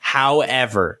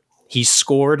 However, he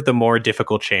scored the more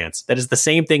difficult chance. That is the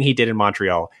same thing he did in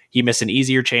Montreal. He missed an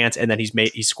easier chance, and then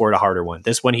he scored a harder one.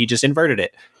 This one, he just inverted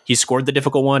it. He scored the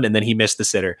difficult one, and then he missed the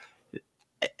sitter.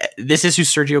 This is who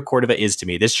Sergio Cordova is to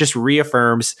me. This just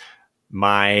reaffirms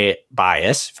my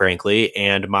bias, frankly,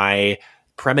 and my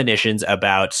premonitions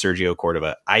about Sergio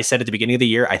Cordova. I said at the beginning of the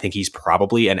year, I think he's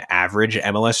probably an average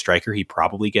MLS striker. He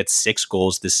probably gets 6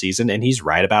 goals this season, and he's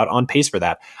right about on pace for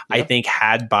that. Yeah. I think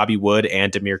had Bobby Wood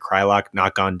and Damir Kreilach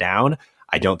not gone down,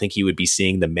 I don't think he would be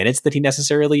seeing the minutes that he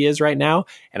necessarily is right now,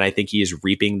 and I think he is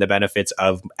reaping the benefits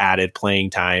of added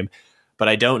playing time. But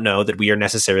I don't know that we are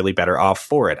necessarily better off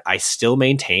for it. I still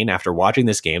maintain after watching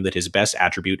this game that his best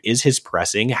attribute is his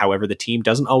pressing. However, the team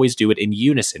doesn't always do it in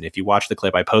unison. If you watch the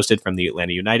clip I posted from the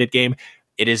Atlanta United game,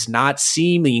 it is not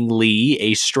seemingly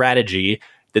a strategy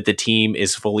that the team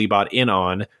is fully bought in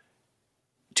on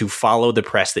to follow the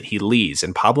press that he leads.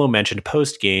 And Pablo mentioned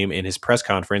post-game in his press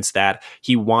conference that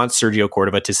he wants Sergio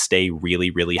Cordova to stay really,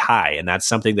 really high. And that's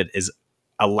something that is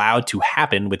allowed to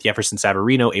happen with Jefferson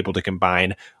Savarino able to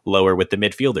combine lower with the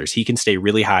midfielders. He can stay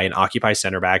really high and occupy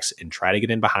center backs and try to get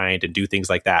in behind and do things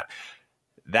like that.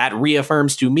 That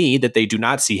reaffirms to me that they do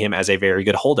not see him as a very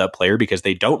good hold-up player because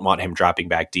they don't want him dropping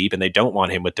back deep and they don't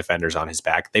want him with defenders on his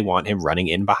back. They want him running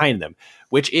in behind them,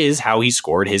 which is how he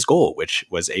scored his goal, which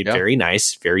was a very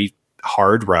nice, very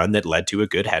hard run that led to a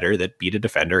good header that beat a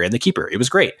defender and the keeper. It was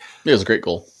great. It was a great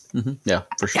goal. Mm-hmm. Yeah,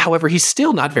 for sure. However, he's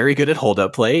still not very good at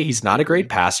hold-up play. He's not a great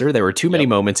passer. There were too many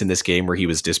moments in this game where he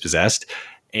was dispossessed.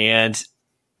 And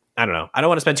I don't know. I don't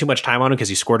want to spend too much time on him because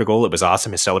he scored a goal. It was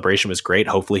awesome. His celebration was great.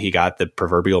 Hopefully he got the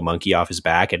proverbial monkey off his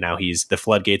back and now the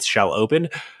floodgates shall open.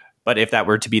 But if that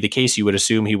were to be the case, you would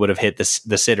assume he would have hit the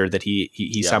sitter that he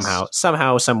yes.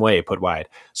 somehow, some way put wide.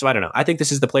 So I don't know. I think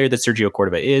this is the player that Sergio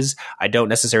Cordova is. I don't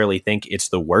necessarily think it's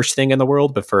the worst thing in the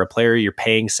world, but for a player you're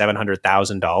paying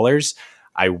 $700,000,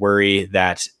 I worry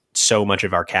that so much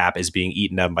of our cap is being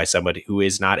eaten up by somebody who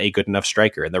is not a good enough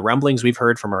striker. And the rumblings we've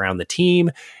heard from around the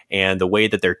team and the way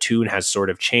that their tune has sort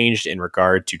of changed in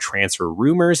regard to transfer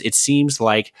rumors, it seems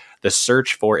like the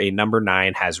search for a number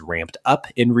 9 has ramped up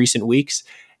in recent weeks.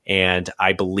 And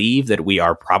I believe that we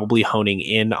are probably honing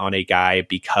in on a guy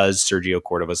because Sergio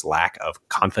Cordova's lack of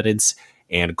confidence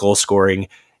and goal scoring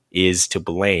is to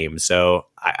blame. So,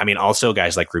 I mean, also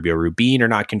guys like Rubio Rubin are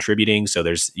not contributing. So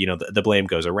there's, the blame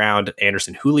goes around.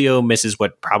 Anderson Julio misses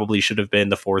what probably should have been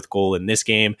the 4th goal in this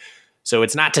game. So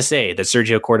it's not to say that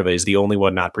Sergio Cordova is the only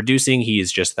one not producing. He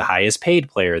is just the highest paid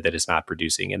player that is not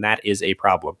producing. And that is a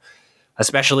problem,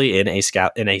 especially in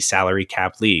a salary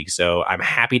cap league. So I'm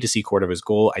happy to see Cordova's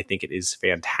goal. I think it is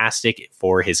fantastic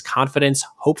for his confidence,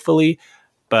 hopefully.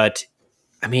 But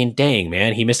I mean, dang,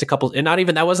 man, he missed a couple, and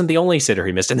that wasn't the only sitter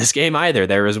he missed in this game either.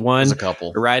 There was one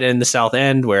right in the south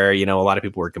end where, a lot of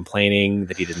people were complaining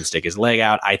that he didn't stick his leg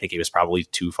out. I think he was probably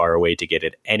too far away to get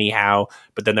it anyhow.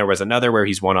 But then there was another where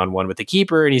he's 1-on-1 with the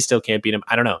keeper and he still can't beat him.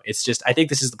 I don't know. It's just, I think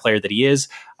this is the player that he is.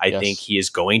 I think he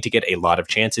is going to get a lot of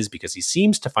chances because he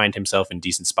seems to find himself in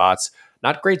decent spots,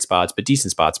 not great spots, but decent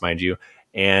spots, mind you.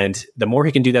 And the more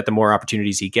he can do that, the more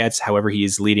opportunities he gets. However, he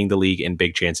is leading the league in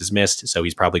big chances missed, so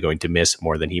he's probably going to miss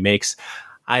more than he makes.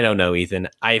 I don't know, Ethan.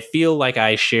 I feel like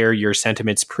I share your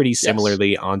sentiments pretty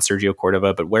similarly on Sergio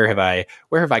Cordova, but where have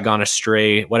I gone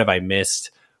astray? What have I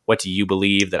missed? What do you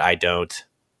believe that I don't?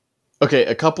 Okay,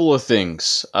 a couple of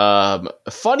things.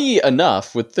 Funny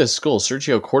enough, with this goal,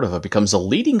 Sergio Cordova becomes a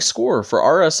leading scorer for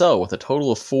RSL with a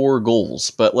total of 4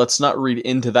 goals, but let's not read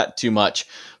into that too much.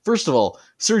 First of all,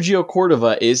 Sergio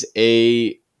Cordova is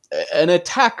an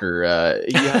attacker.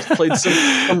 He has played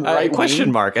some right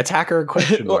question mark attacker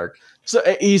question mark. So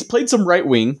he's played some right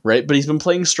wing, right? But he's been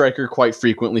playing striker quite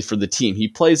frequently for the team. He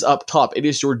plays up top. It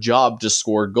is your job to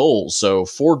score goals. So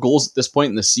 4 goals at this point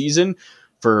in the season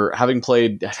for having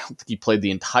played. I don't think he played the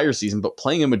entire season, but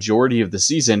playing a majority of the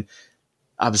season.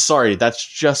 I'm sorry, that's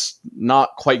just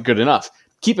not quite good enough.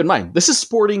 Keep in mind, this is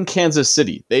Sporting Kansas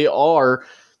City. They are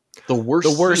the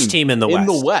worst team in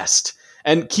the West.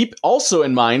 And keep also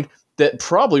in mind that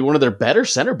probably one of their better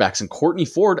center backs in Courtney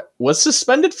Ford was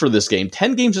suspended for this game.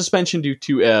 10 game suspension due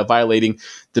to violating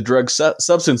the drug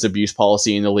substance abuse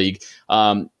policy in the league.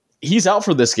 He's out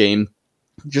for this game.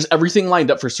 Just everything lined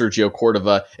up for Sergio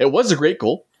Cordova. It was a great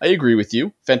goal. I agree with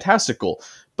you. Fantastic goal.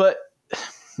 But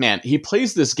man, he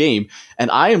plays this game,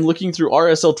 and I am looking through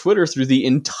RSL Twitter through the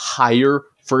entire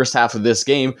first half of this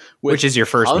game. Which is your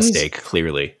first mistake,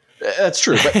 clearly. That's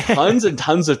true, but tons and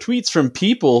tons of tweets from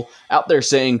people out there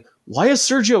saying, why is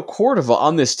Sergio Cordova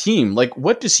on this team? Like,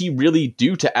 what does he really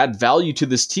do to add value to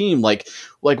this team? Like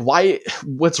why,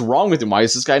 what's wrong with him? Why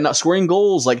is this guy not scoring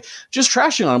goals? Like, just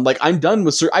trashing on him. Like, I'm done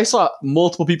with I saw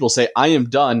multiple people say, I am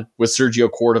done with Sergio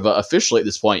Cordova officially at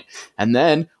this point. And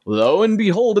then, lo and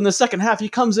behold, in the second half, he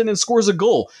comes in and scores a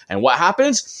goal. And what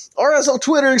happens? RSL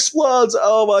Twitter explodes.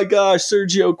 Oh my gosh,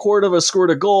 Sergio Cordova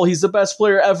scored a goal. He's the best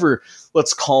player ever.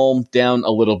 Let's calm down a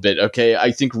little bit, okay?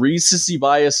 I think recency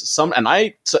bias,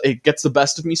 it gets the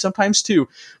best of me sometimes too,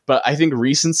 but I think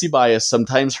recency bias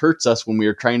sometimes hurts us when we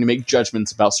are trying to make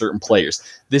judgments about certain players.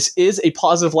 This is a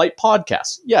Positive Light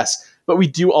podcast, yes, but we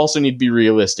do also need to be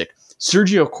realistic.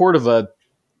 Sergio Cordova,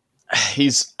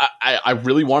 I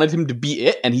really wanted him to be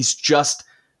it, and he's just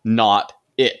not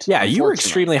it. Yeah, you were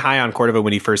extremely high on Cordova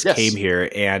when he first came here,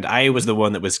 and I was the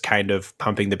one that was kind of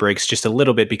pumping the brakes just a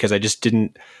little bit because I just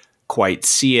didn't quite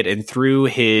see it. And through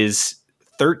his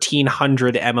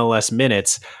 1,300 MLS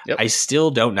minutes, I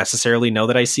still don't necessarily know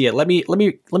that I see it. Let me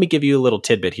give you a little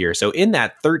tidbit here. So in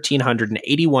that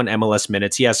 1,381 MLS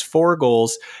minutes, he has 4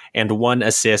 goals and 1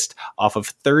 assist off of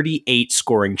 38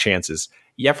 scoring chances.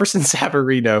 Jefferson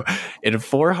Savarino in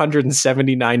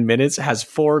 479 minutes has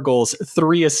 4 goals,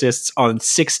 3 assists on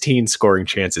 16 scoring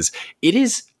chances. It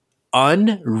is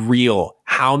unreal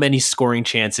how many scoring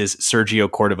chances Sergio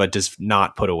Cordova does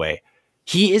not put away.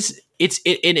 It's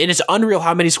unreal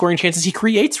how many scoring chances he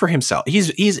creates for himself.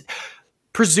 He's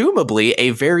presumably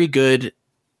a very good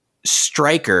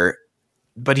striker,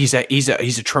 but he's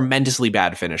a tremendously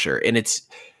bad finisher, and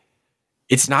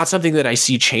it's not something that I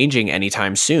see changing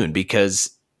anytime soon,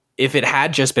 because if it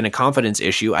had just been a confidence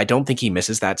issue, I don't think he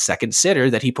misses that second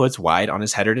sitter that he puts wide on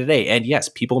his header today. And yes,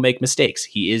 people make mistakes.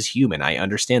 He is human. I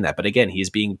understand that. But again, he is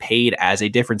being paid as a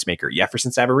difference maker.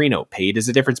 Jefferson Savarino, paid as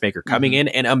a difference maker, coming in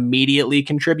and immediately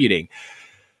contributing.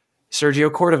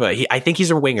 Sergio Cordova. I think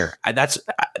he's a winger.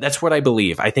 That's what I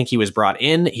believe. I think he was brought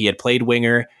in. He had played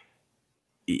winger.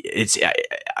 It's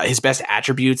his best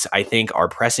attributes, I think, are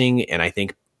pressing, and I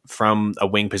think from a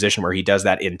wing position where he does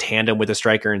that in tandem with a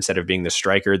striker instead of being the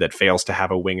striker that fails to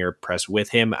have a winger press with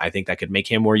him, I think that could make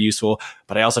him more useful.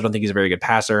 But I also don't think he's a very good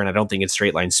passer, and I don't think his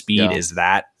straight line speed is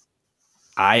that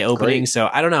eye-opening. So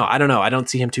I don't know. I don't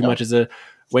see him too much as a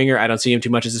winger. I don't see him too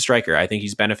much as a striker. I think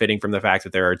he's benefiting from the fact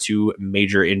that there are two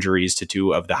major injuries to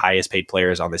two of the highest paid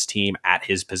players on this team at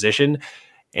his position.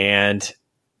 And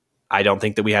I don't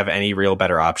think that we have any real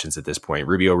better options at this point.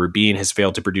 Rubio Rubin has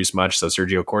failed to produce much. So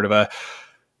Sergio Cordova,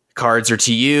 cards are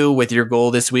to you with your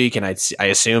goal this week. And I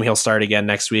assume he'll start again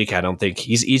next week. I don't think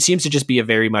he seems to just be a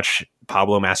very much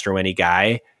Pablo Mastroeni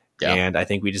guy. Yeah. And I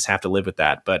think we just have to live with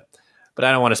that. But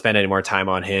I don't want to spend any more time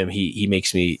on him. He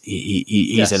makes me,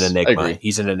 he's an enigma.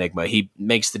 He's an enigma. He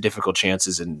makes the difficult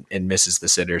chances and misses the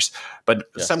sitters. But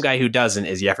some guy who doesn't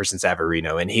is Jefferson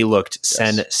Savarino. And he looked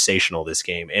sensational this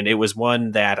game. And it was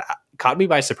one that caught me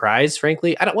by surprise,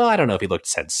 frankly. I don't know if he looked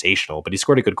sensational, but he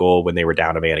scored a good goal when they were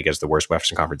down a man against the worst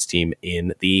Western Conference team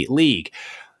in the league.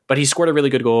 But he scored a really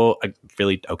good goal, a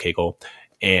really okay goal.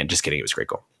 And just kidding, it was a great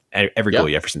goal. Every goal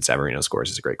Jefferson Savarino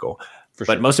scores is a great goal.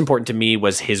 But most important to me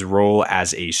was his role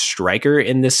as a striker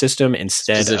in this system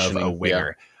instead of a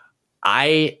winger. Yeah.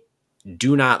 I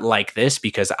do not like this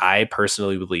because I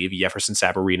personally believe Jefferson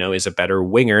Savarino is a better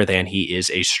winger than he is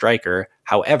a striker.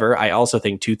 However, I also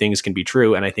think two things can be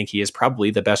true, and I think he is probably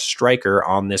the best striker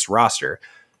on this roster.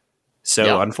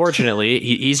 So unfortunately,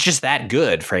 he's just that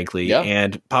good, frankly. Yeah.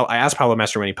 And I asked Pablo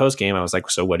Mastroeni post-game, I was like,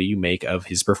 so what do you make of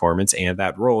his performance and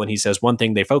that role? And he says one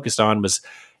thing they focused on was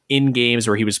in games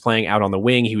where he was playing out on the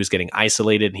wing, he was getting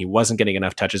isolated and he wasn't getting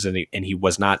enough touches and he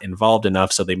was not involved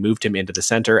enough. So they moved him into the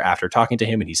center after talking to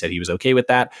him, and he said he was okay with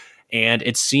that. And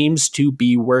it seems to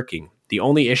be working. The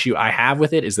only issue I have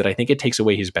with it is that I think it takes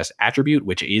away his best attribute,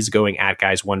 which is going at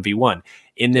guys 1v1.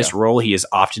 In this role, he is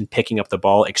often picking up the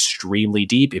ball extremely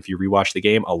deep. If you rewatch the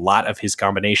game, a lot of his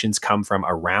combinations come from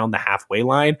around the halfway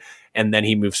line, and then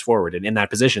he moves forward. And in that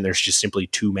position, there's just simply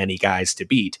too many guys to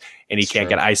beat, and he can't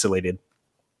get isolated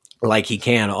like he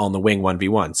can on the wing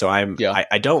 1v1. So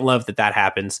I don't love that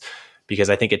happens because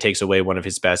I think it takes away one of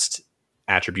his best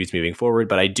attributes moving forward.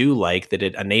 But I do like that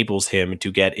it enables him to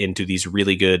get into these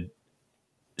really good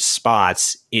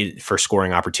spots for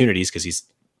scoring opportunities because he's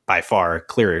by far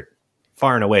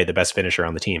and away the best finisher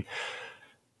on the team.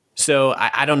 So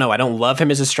I don't know. I don't love him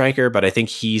as a striker, but I think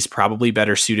he's probably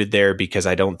better suited there because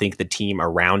I don't think the team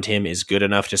around him is good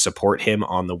enough to support him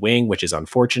on the wing, which is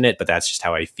unfortunate, but that's just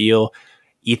how I feel.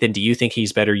 Ethan, do you think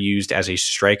he's better used as a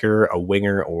striker, a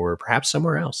winger, or perhaps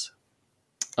somewhere else?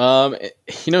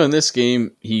 In this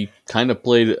game, he kind of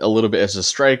played a little bit as a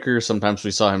striker. Sometimes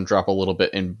we saw him drop a little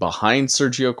bit in behind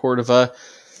Sergio Cordova.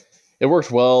 It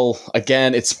worked well.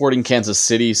 Again, it's Sporting Kansas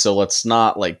City, so let's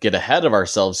not get ahead of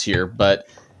ourselves here. But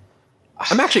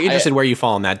I'm actually interested where you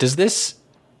fall on that. Does this?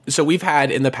 So we've had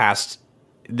in the past,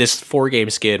 this 4-game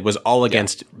skid was all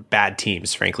against bad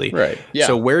teams, frankly. Right. Yeah.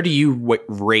 So where do you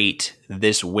rate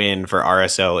this win for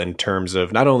RSL in terms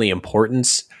of not only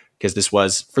importance, because this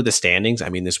was for the standings. I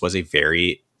mean, this was a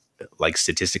very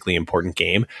statistically important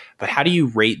game, but how do you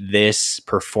rate this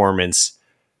performance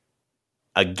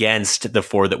against the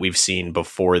 4 that we've seen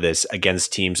before this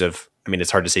against teams of, it's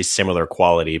hard to say similar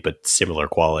quality, but similar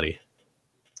quality.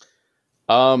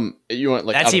 You want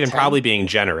that's even probably being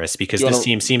generous because this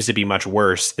team seems to be much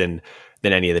worse than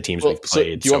any of the teams we've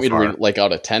played. Do you want me to read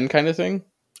out of 10 kind of thing?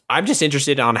 I'm just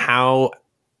interested on how,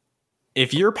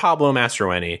 if you're Pablo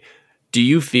Mastroeni, do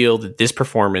you feel that this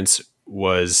performance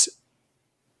was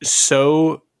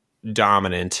so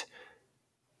dominant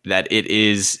that it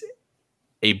is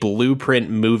a blueprint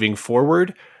moving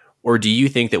forward? Or do you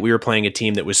think that we were playing a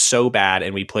team that was so bad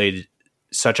and we played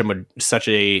such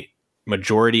a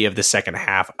majority of the second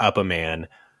half up a man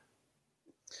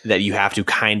that you have to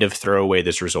kind of throw away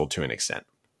this result to an extent?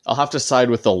 I'll have to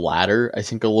side with the latter, I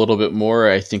think, a little bit more.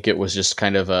 I think it was just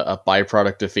kind of a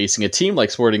byproduct of facing a team like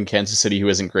Sporting Kansas City, who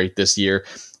isn't great this year.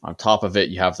 On top of it,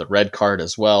 you have the red card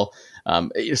as well.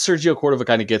 Sergio Cordova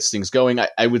kind of gets things going.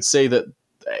 I would say that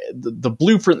the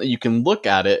blueprint that you can look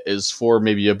at it is for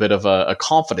maybe a bit of a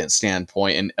confidence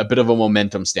standpoint and a bit of a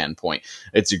momentum standpoint.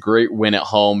 It's a great win at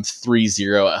home,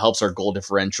 3-0. It helps our goal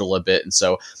differential a bit. And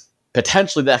so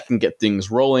potentially that can get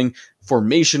things rolling.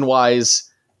 Formation-wise,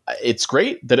 it's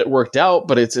great that it worked out,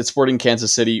 but it's Sporting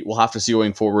Kansas City. We'll have to see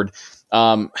going forward.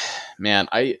 Man,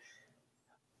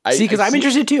 because I'm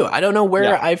interested too. I don't know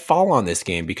where I fall on this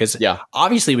game because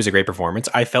obviously it was a great performance.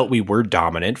 I felt we were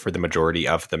dominant for the majority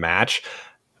of the match.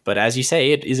 But as you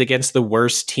say, it is against the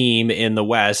worst team in the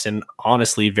West, and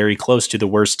honestly, very close to the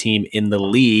worst team in the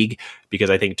league, because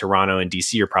I think Toronto and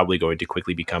DC are probably going to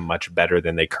quickly become much better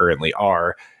than they currently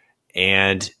are.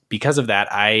 And because of that,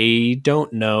 I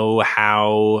don't know.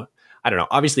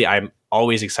 Obviously, I'm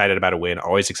always excited about a win,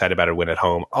 always excited about a win at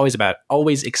home, always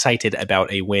excited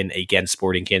about a win against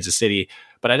Sporting Kansas City.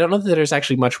 But I don't know that there's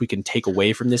actually much we can take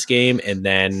away from this game and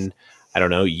then, I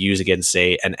don't know, use against,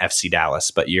 say, an FC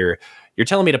Dallas. But you're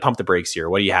telling me to pump the brakes here.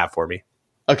 What do you have for me?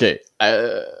 Okay,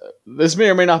 this may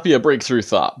or may not be a breakthrough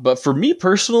thought, but for me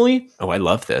personally... Oh, I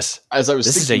love this. As I was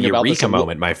this thinking about this... This is a eureka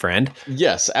moment, my friend.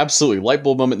 Yes, absolutely. Light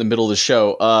bulb moment in the middle of the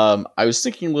show. I was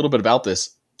thinking a little bit about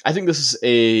this. I think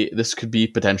this could be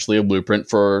potentially a blueprint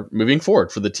for moving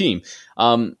forward for the team.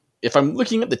 If I'm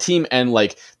looking at the team and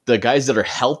like the guys that are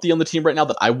healthy on the team right now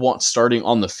that I want starting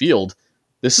on the field,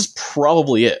 this is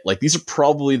probably it. Like, these are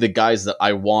probably the guys that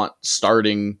I want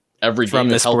starting every game from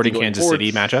the Sporting Kansas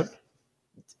City matchup.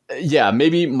 Yeah,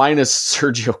 maybe minus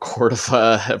Sergio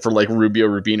Cordova for like Rubio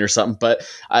Rubin or something. But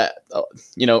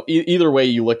either way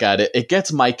you look at it, it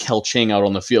gets Michael Chang out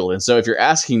on the field. And so if you're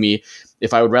asking me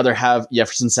if I would rather have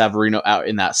Jefferson Savarino out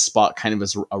in that spot kind of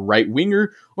as a right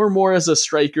winger or more as a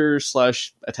striker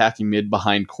 / attacking mid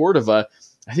behind Cordova,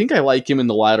 I think I like him in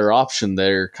the latter option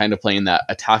there, kind of playing that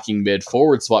attacking mid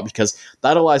forward spot, because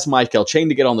that allows Michael Chang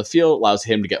to get on the field, allows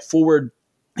him to get forward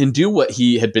and do what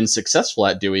he had been successful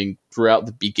at doing throughout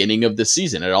the beginning of the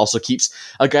season. It also keeps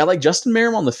a guy like Justin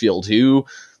Meram on the field, who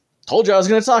told you I was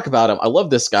going to talk about him. I love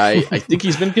this guy. I think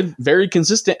he's been very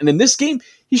consistent. And in this game,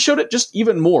 he showed it just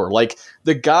even more. Like,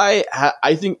 the guy,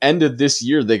 I think, ended this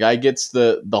year, the guy gets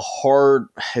the hard,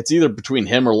 it's either between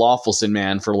him or Lawfulson,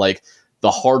 man, for like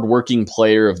the hardworking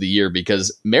player of the year,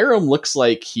 because Meram looks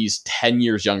like he's 10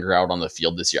 years younger out on the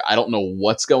field this year. I don't know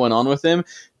what's going on with him,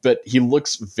 but he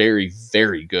looks very,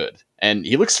 very good. And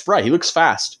he looks spry. He looks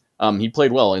fast. He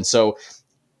played well. And so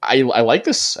I like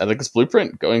this. I like this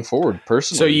blueprint going forward,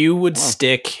 personally. So you would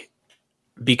stick,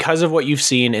 because of what you've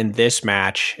seen in this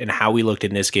match and how we looked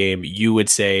in this game, you would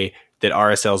say that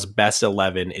RSL's best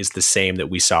 11 is the same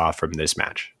that we saw from this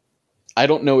match. I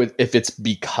don't know if it's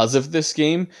because of this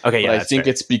game. Okay, but I think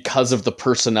it's because of the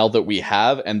personnel that we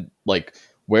have and like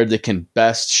where they can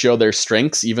best show their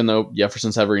strengths, even though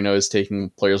Jefferson Savarino is taking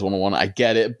players one-on-one. I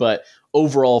get it. But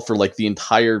overall, for like the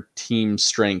entire team's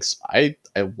strengths, I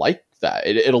like that.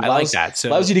 It allows, I like that. So,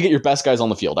 allows you to get your best guys on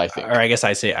the field, I think. Or I guess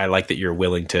I say I like that you're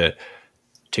willing to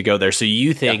go there. So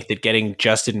you think that getting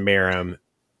Justin Meram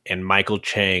and Michael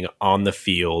Chang on the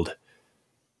field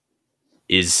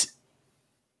is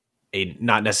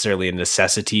not necessarily a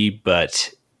necessity, but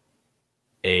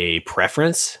a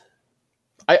preference?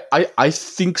 I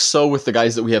think so with the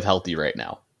guys that we have healthy right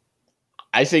now.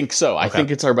 I think so. Okay. I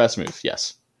think it's our best move,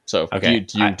 yes. So do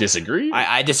you disagree?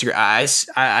 I disagree.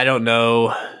 I don't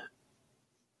know.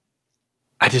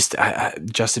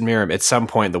 Justin Meram, at some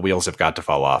point the wheels have got to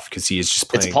fall off, because he is just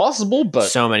playing. It's possible, but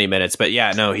so many minutes. But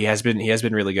yeah, no, he has been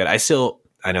really good.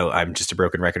 I know I'm just a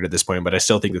broken record at this point, but I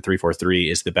still think the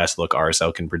 3-4-3 is the best look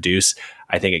RSL can produce.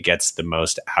 I think it gets the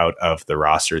most out of the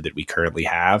roster that we currently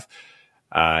have,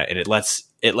 and it lets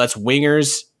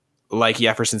wingers like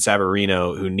Jefferson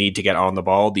Savarino, who need to get on the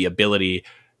ball, the ability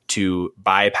to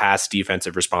bypass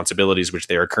defensive responsibilities, which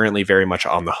they are currently very much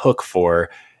on the hook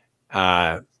for,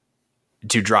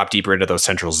 to drop deeper into those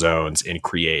central zones and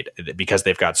create, because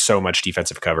they've got so much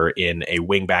defensive cover in a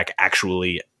wingback,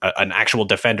 an actual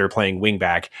defender playing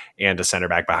wingback and a center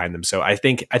back behind them. So I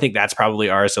think that's probably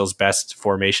RSL's best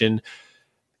formation.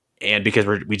 And because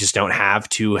we just don't have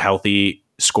two healthy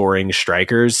scoring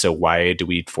strikers, so why do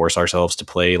we force ourselves to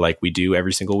play like we do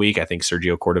every single week? I think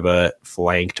Sergio Cordova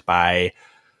flanked by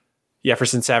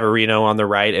Jefferson Savarino on the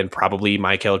right and probably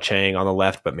Michael Chang on the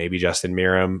left, but maybe Justin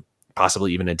Meram,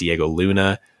 possibly even a Diego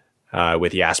Luna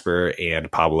with Jasper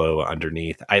and Pablo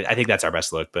underneath. I think that's our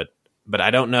best look, but I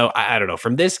don't know. I don't know.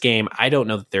 From this game, I don't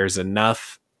know that there's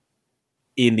enough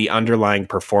in the underlying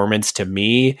performance to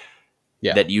me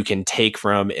that you can take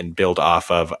from and build off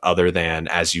of, other than,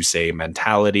 as you say,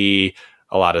 mentality,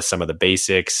 a lot of some of the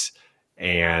basics.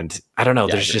 And I don't know,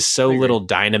 there's just so little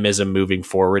dynamism moving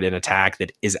forward in attack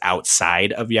that is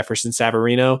outside of Jefferson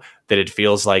Savarino, that it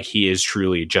feels like he is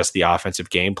truly just the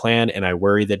offensive game plan. And I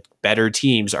worry that better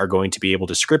teams are going to be able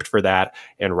to script for that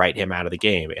and write him out of the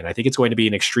game. And I think it's going to be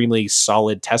an extremely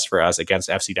solid test for us against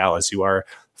FC Dallas, who are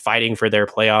fighting for their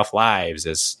playoff lives.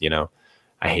 As you know,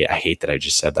 I hate that I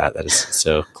just said that. That is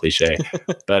so cliche.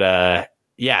 But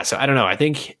so I don't know. I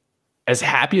think, as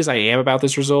happy as I am about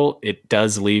this result, it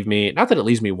does leave me, not that it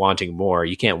leaves me wanting more.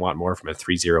 You can't want more from a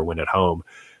 3-0 win at home,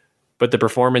 but the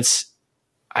performance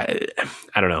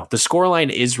I don't know. The scoreline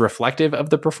is reflective of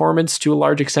the performance to a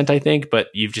large extent, I think, but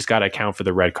you've just got to account for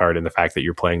the red card and the fact that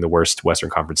you're playing the worst Western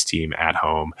Conference team at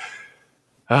home.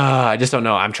 I just don't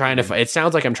know. It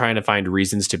sounds like I'm trying to find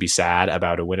reasons to be sad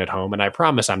about a win at home, and I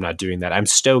promise I'm not doing that. I'm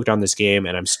stoked on this game,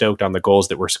 and I'm stoked on the goals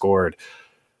that were scored.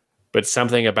 But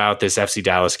something about this FC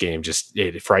Dallas game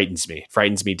it frightens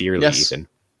me dearly, Yes. Ethan.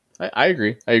 I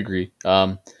agree.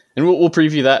 And we'll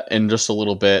preview that in just a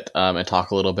little bit and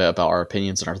talk a little bit about our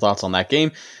opinions and our thoughts on that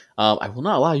game. I will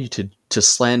not allow you to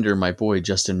slander my boy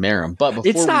Justin Meram, but before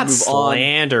It's not we move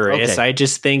slanderous. Okay. I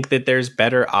just think that there's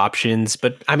better options,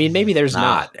 but I mean, maybe there's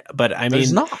not. But I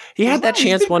mean, he had that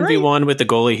chance 1v1 with the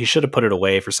goalie. He should have put it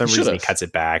away. For some reason, he cuts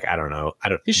it back. I don't know.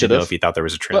 He should know if he thought there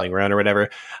was a trailing run or whatever.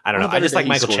 I don't know. I just like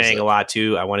Michael Chang a lot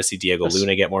too. I want to see Diego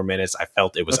Luna get more minutes. I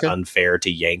felt it was unfair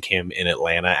to yank him in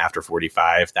Atlanta after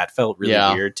 45. That felt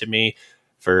really weird to me.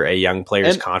 For a young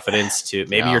player's confidence to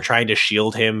maybe you're trying to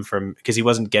shield him from, because he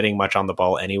wasn't getting much on the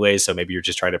ball anyway. So maybe you're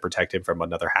just trying to protect him from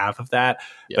another half of that.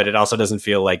 Yeah. But it also doesn't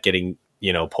feel like getting,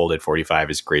 pulled at 45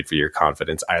 is great for your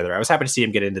confidence either. I was happy to see him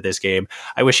get into this game.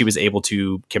 I wish he was able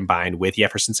to combine with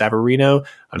Jefferson Savarino.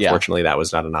 Unfortunately, that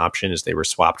was not an option as they were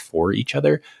swapped for each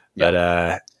other.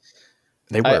 But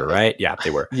they were, right? Yeah, they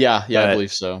were. Yeah, I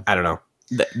believe so. I don't know.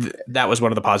 That was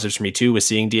one of the positives for me too, was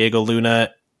seeing Diego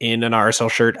Luna in an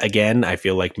RSL shirt again. I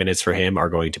feel like minutes for him are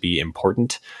going to be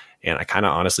important, and I kind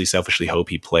of honestly selfishly hope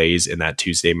he plays in that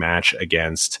Tuesday match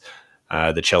against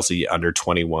the Chelsea under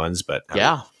 21s, but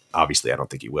obviously I don't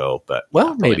think he will, but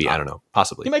maybe, I don't know,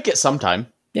 possibly he might get some time.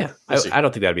 I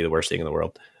don't think that'd be the worst thing in the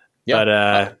world. But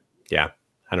I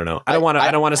don't know. I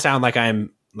don't want to sound like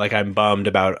I'm bummed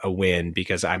about a win,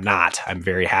 because I'm not. I'm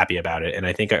very happy about it, and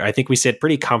I think we sit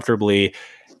pretty comfortably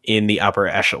in the upper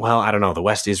echelon. Well, I don't know. The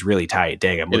West is really tight.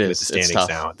 Dang, I'm looking at the standings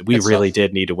now. We really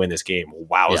did need to win this game.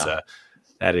 Wowza.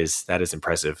 Yeah. That is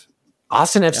impressive.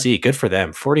 Austin FC, good for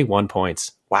them. 41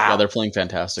 points. Wow. Yeah, they're playing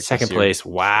fantastic. Second place.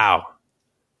 Wow.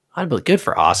 Unbelievable. Good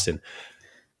for Austin.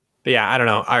 But yeah, I don't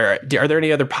know. Are there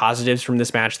any other positives from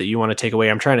this match that you want to take away?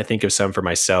 I'm trying to think of some for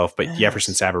myself, but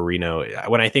Jefferson Savarino,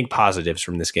 when I think positives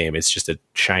from this game, it's just a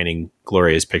shining,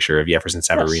 glorious picture of Jefferson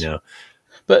Savarino. Yes.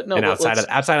 But no, and outside of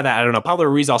that, I don't know. Pablo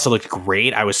Ruiz also looked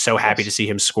great. I was so happy to see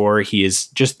him score. He is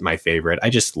just my favorite. I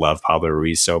just love Pablo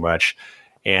Ruiz so much.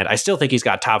 And I still think he's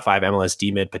got top 5 MLS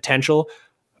D-mid potential.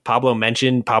 Pablo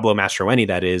Mastroeni,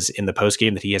 that is, in the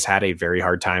postgame, that he has had a very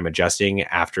hard time adjusting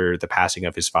after the passing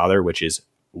of his father, which is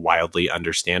wildly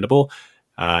understandable.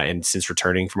 And since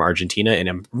returning from Argentina, and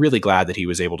I'm really glad that he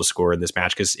was able to score in this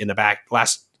match, because in the 2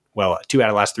 out of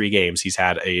the last 3 games, he's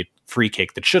had a free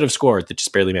kick that should have scored that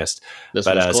just barely missed.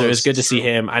 So it was good to see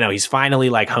him. I know he's finally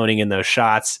honing in those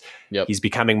shots. Yep. He's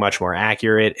becoming much more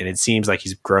accurate, and it seems like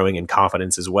he's growing in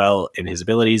confidence as well in his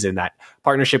abilities. And that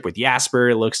partnership with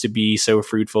Jasper looks to be so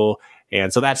fruitful.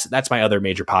 And so that's my other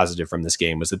major positive from this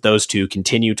game, was that those two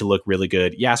continue to look really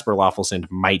good. Jasper Löffelsend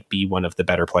might be one of the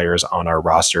better players on our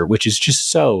roster, which is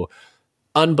just so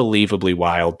unbelievably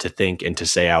wild to think and to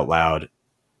say out loud,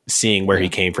 seeing where he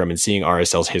came from and seeing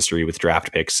RSL's history with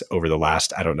draft picks over the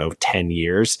last, 10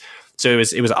 years. So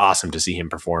it was awesome to see him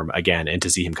perform again and to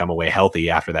see him come away healthy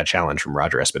after that challenge from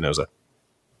Roger Espinoza.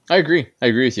 I agree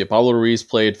with you. Pablo Ruiz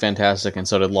played fantastic, and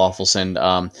so did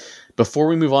Löffelsend. Before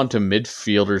we move on to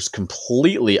midfielders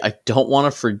completely, I don't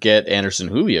want to forget Anderson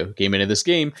Julio, who came into this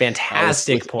game.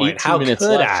 Fantastic point. How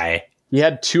could I? He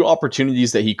had 2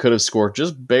 opportunities that he could have scored,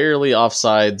 just barely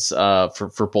offsides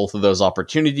for both of those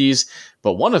opportunities.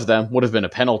 But one of them would have been a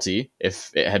penalty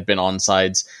if it had been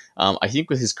onsides. I think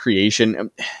with his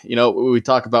creation, we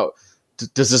talk about,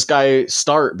 does this guy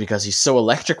start because he's so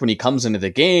electric when he comes into the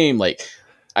game?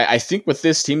 I think with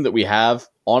this team that we have,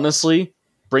 honestly,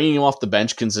 bringing him off the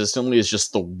bench consistently is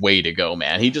just the way to go,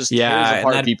 man. He just tears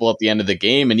apart people at the end of the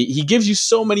game, and he gives you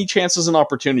so many chances and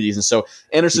opportunities. And so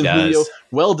Anderson Julio,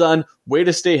 well done. Way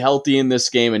to stay healthy in this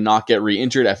game and not get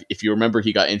re-injured. If you remember,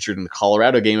 he got injured in the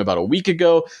Colorado game about a week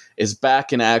ago, is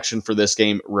back in action for this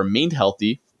game, remained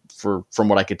healthy from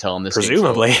what I could tell in this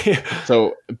presumably. Game.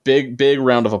 So big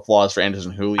round of applause for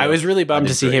Anderson Julio. I was really bummed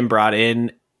to see him brought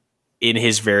in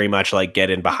his very much get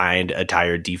in behind a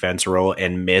tired defense role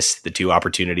and miss the 2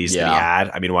 opportunities that he had.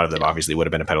 I mean, one of them obviously would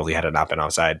have been a penalty had it not been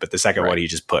offside, but the second one he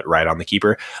just put right on the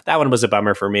keeper. That one was a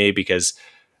bummer for me, because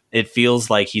it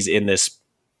feels like he's in this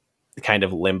kind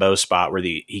of limbo spot where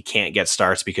he can't get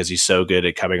starts because he's so good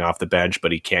at coming off the bench,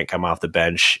 but he can't come off the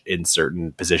bench in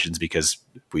certain positions because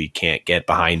we can't get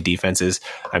behind defenses.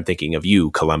 I'm thinking of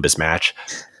you, Columbus match.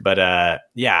 But I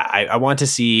want to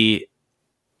see,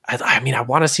 I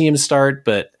want to see him start,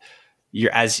 but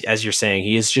as you're saying,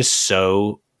 he is just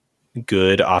so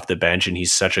good off the bench, and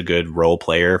he's such a good role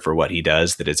player for what he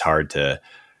does that it's hard to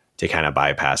kind of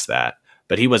bypass that.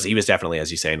 But he was definitely, as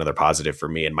you say, another positive for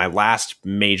me. And my last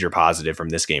major positive from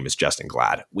this game is Justin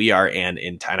Glad. We are and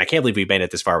I can't believe we made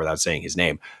it this far without saying his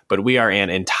name, but we are an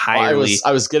entirely...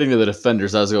 I was getting to the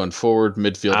defenders. I was going forward,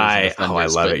 midfielders, and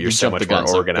defenders. I love it. You're so much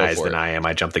more organized than I am.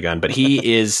 I jumped the gun. But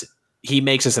he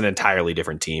makes us an entirely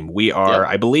different team. We are,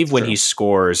 I believe when he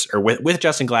scores, or with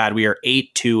Justin Glad, we are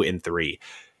 8-2-3.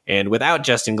 And without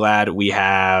Justin Glad, we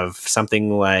have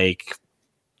something like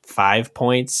 5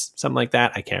 points, something like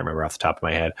that. I can't remember off the top of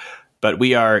my head, but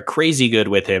we are crazy good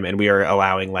with him, and we are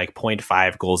allowing like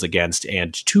 0.5 goals against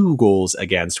and 2 goals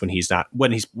against when he's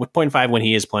 0.5 when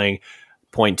he is playing,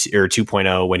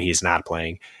 2.0 when he's not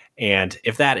playing. And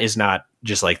if that is not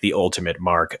just like the ultimate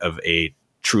mark of a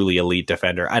truly elite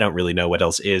defender, I don't really know what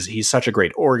else is. He's such a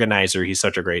great organizer. He's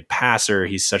such a great passer.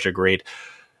 He's such a great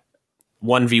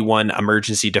 1v1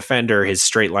 emergency defender. His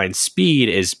straight line speed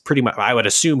is pretty much, I would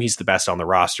assume he's the best on the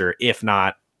roster. If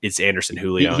not, it's Anderson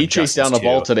Julio. He chased down a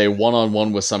ball today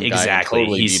one-on-one with some guy and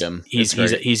totally beat him.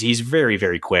 He's very,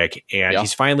 very quick, and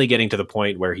he's finally getting to the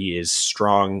point where he is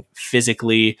strong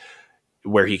physically,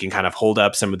 where he can kind of hold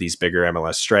up some of these bigger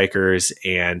MLS strikers,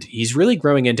 and he's really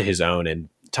growing into his own. And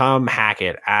Tom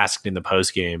Hackett asked in the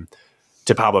postgame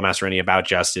to Pablo Mastroeni about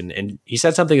Justin, and he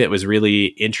said something that was really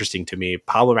interesting to me.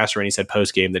 Pablo Mastroeni said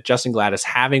postgame that Justin Glad is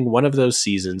having one of those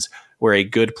seasons where a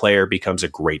good player becomes a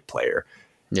great player.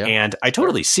 Yeah. And I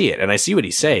totally see it, and I see what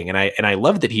he's saying, and I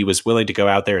love that he was willing to go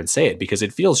out there and say it, because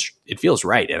it feels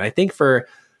right. And I think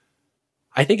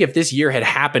if this year had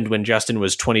happened when Justin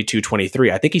was 22,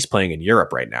 23, I think he's playing in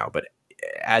Europe right now. But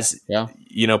as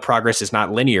you know, progress is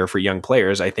not linear for young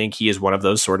players. I think he is one of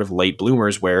those sort of late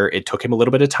bloomers where it took him a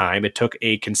little bit of time. It took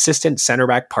a consistent center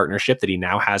back partnership that he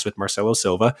now has with Marcelo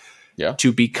Silva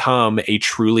to become a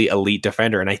truly elite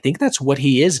defender. And I think that's what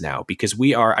he is now, because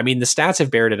the stats have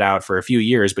bared it out for a few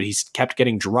years, but he's kept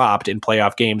getting dropped in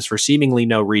playoff games for seemingly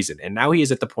no reason. And now he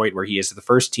is at the point where he is the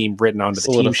first team written onto the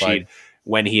team sheet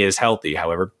when he is healthy.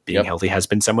 However, being healthy has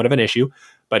been somewhat of an issue,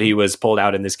 but he was pulled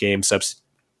out in this game.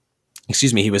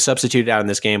 He was substituted out in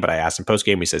this game, but I asked him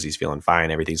post-game. He says he's feeling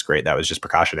fine. Everything's great. That was just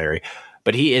precautionary.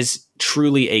 But he is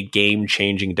truly a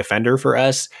game-changing defender for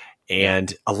us.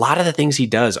 And a lot of the things he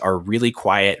does are really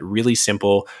quiet, really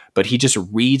simple, but he just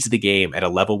reads the game at a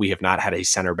level we have not had a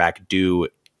center back do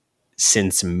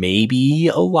since maybe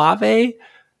Olave.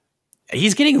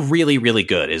 He's getting really, really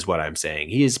good is what I'm saying.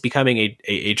 He is becoming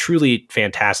a truly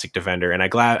fantastic defender. And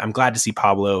I'm glad to see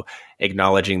Pablo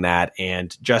acknowledging that.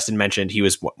 And Justin mentioned, he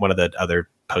was one of the other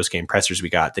post-game pressers we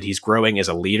got, that he's growing as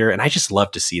a leader. And I just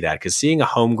love to see that, because seeing a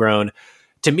homegrown,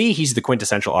 to me, he's the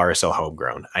quintessential RSL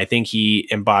homegrown. I think he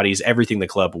embodies everything the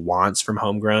club wants from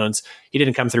homegrowns. He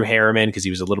didn't come through Harriman because he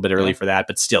was a little bit early for that,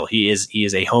 but still, he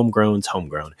is a homegrown's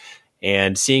homegrown.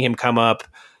 And seeing him come up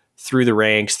through the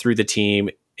ranks, through the team,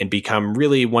 and become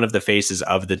really one of the faces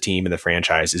of the team and the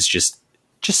franchise is just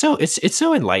so, it's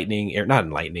so enlightening, or not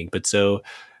enlightening, but so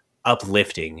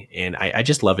uplifting. And I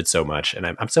just love it so much. And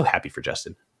I'm so happy for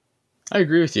Justin. I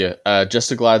agree with you.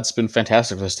 Justin Glad's been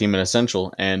fantastic for this team and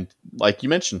essential. And like you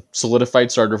mentioned,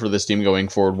 solidified starter for this team going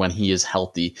forward when he is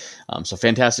healthy. So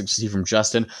fantastic to see from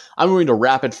Justin. I'm going to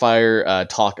rapid fire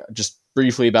talk just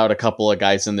briefly about a couple of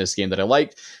guys in this game that I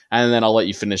liked, and then I'll let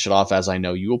you finish it off, as I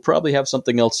know you will probably have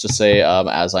something else to say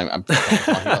as I'm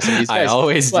talking about some of these guys. I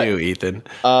always do, Ethan.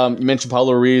 You mentioned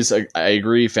Paulo Ruiz. I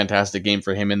agree. Fantastic game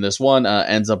for him in this one.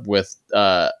 Ends up with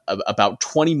about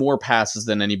 20 more passes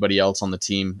than anybody else on the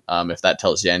team. If that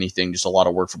tells you anything, just a lot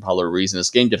of work for Paulo Ruiz in this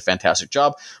game. Did a fantastic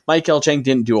job. Michael Chang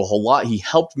didn't do a whole lot. He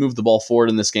helped move the ball forward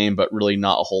in this game, but really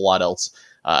not a whole lot else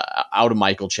out of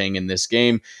Michael Chang in this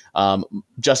game.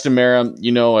 Justin Mera,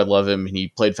 I love him. He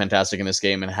played fantastic in this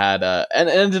game and had and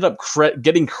ended up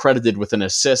getting credited with an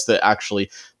assist that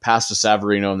actually passed to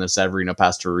Savarino, and then Savarino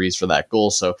passed to Ruiz for that goal.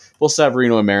 So both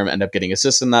Savarino and Mera end up getting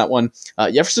assists in that one.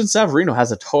 Jefferson Savarino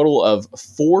has a total of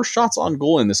 4 shots on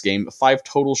goal in this game, 5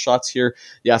 total shots here.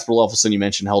 Jasper Loffelson, you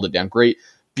mentioned, held it down great.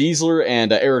 Beasler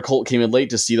and Eric Holt came in late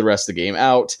to see the rest of the game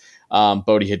out.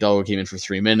 Bodie Hidalgo came in for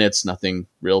 3 minutes. Nothing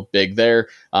real big there.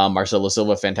 Marcelo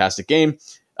Silva, fantastic game.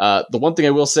 The one thing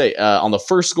I will say, on the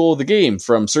first goal of the game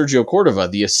from Sergio Cordova,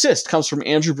 the assist comes from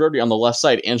Andrew Brody on the left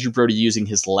side. Andrew Brody using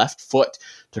his left foot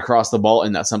to cross the ball,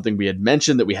 and that's something we had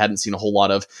mentioned that we hadn't seen a whole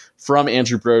lot of from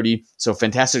Andrew Brody. So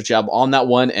fantastic job on that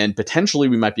one, and potentially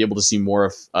we might be able to see more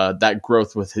of that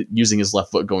growth with using his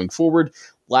left foot going forward.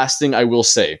 Last thing I will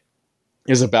say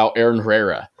is about Aaron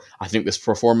Herrera. I think this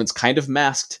performance kind of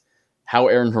masked how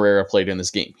Aaron Herrera played in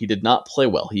this game. He did not play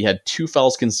well. He had 2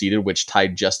 fouls conceded, which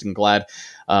tied Justin Glad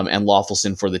and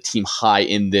Lawfulson for the team high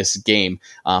in this game.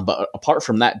 But apart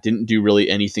from that, didn't do really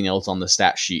anything else on the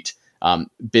stat sheet.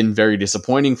 Been very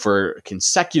disappointing for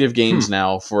consecutive games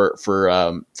now for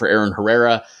Aaron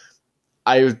Herrera.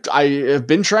 I have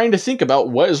been trying to think about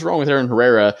what is wrong with Aaron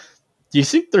Herrera. Do you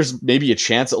think there's maybe a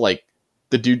chance that like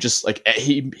the dude just like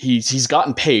he's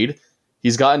gotten paid?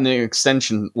 He's gotten an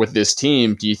extension with this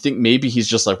team. Do you think maybe he's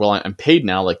just like, well, I'm paid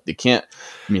now. Like they can't.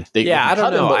 I mean, I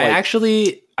don't know.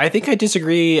 I think I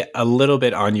disagree a little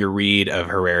bit on your read of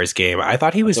Herrera's game. I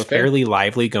thought he was fairly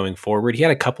lively going forward. He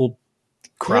had a couple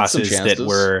crosses that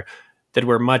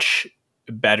were much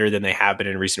better than they have been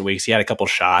in recent weeks. He had a couple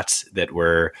shots that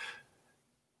were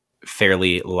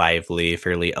fairly lively,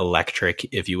 fairly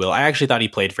electric, if you will. I actually thought he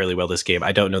played fairly well this game.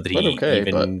 I don't know that he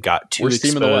even got too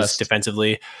exposed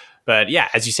defensively. But yeah,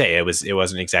 as you say, it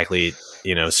wasn't exactly,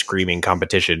 screaming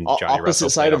competition. Johnny Russell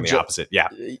played on the opposite. Yeah,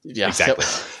 exactly.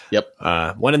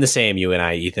 Yep. One and the same, you and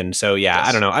I, Ethan. So yeah, yes.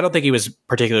 I don't know. I don't think he was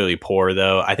particularly poor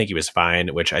though. I think he was fine,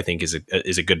 which I think is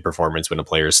a good performance when a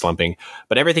player is slumping.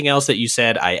 But everything else that you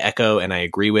said, I echo and I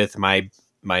agree with. My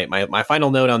final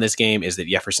note on this game is that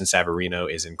Jefferson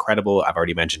Savarino is incredible. I've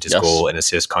already mentioned his goal and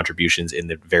assist contributions in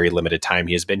the very limited time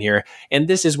he has been here. And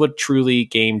this is what truly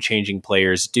game-changing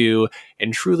players do.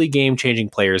 And truly game-changing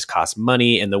players cost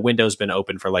money. And the window's been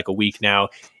open for like a week now.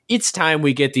 It's time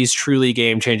we get these truly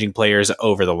game-changing players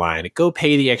over the line. Go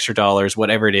pay the extra dollars,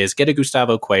 whatever it is. Get a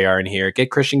Gustavo Cuellar in here.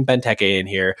 Get Christian Benteke in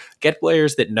here. Get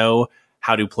players that know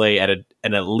how to play at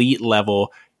an elite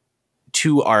level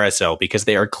to RSL because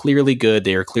they are clearly good.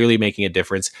 They are clearly making a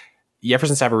difference.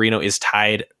 Jefferson Savarino is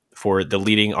tied for the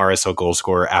leading RSL goal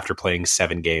scorer after playing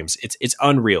 7 games. It's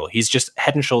unreal. He's just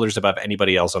head and shoulders above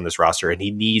anybody else on this roster, and he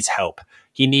needs help.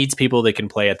 He needs people that can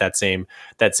play at that same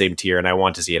tier, and I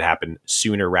want to see it happen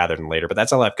sooner rather than later. But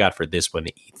that's all I've got for this one,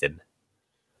 Ethan.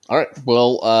 All right.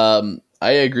 Well,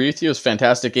 I agree with you. It was a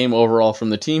fantastic game overall from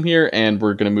the team here, and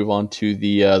we're going to move on to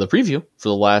the preview for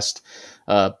the last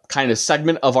kind of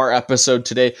segment of our episode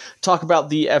today. Talk about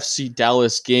the FC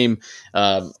Dallas game.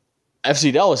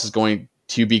 FC Dallas is going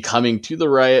to be coming to the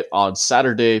Riot on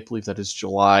Saturday. I believe that is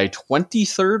July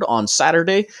 23rd on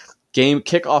Saturday. Game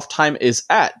kickoff time is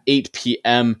at 8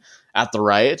 p.m. at the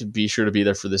Riot. Be sure to be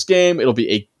there for this game. It'll be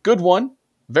a good one,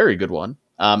 very good one.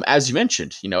 As you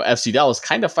mentioned, FC Dallas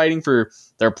kind of fighting for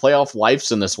their playoff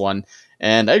lives in this one.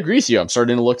 And I agree with you. I'm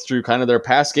starting to look through kind of their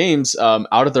past games.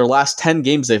 Out of their last 10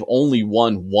 games, they've only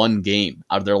won 1 game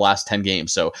out of their last 10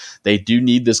 games. So they do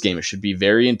need this game. It should be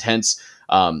very intense.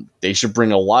 They should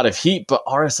bring a lot of heat, but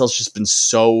RSL's just been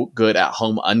so good at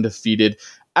home, undefeated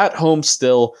at home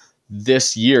still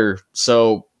this year.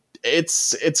 So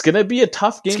it's going to be a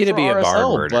tough game. It's going to be RSL, a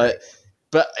barn burner.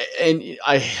 But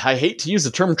I hate to use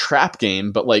the term trap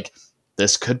game, but like,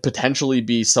 this could potentially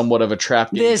be somewhat of a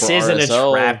trap game. This isn't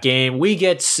RSL. A trap game. We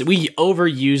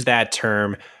overuse that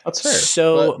term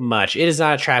much. It is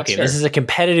not a trap game. Fair. This is a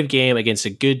competitive game against a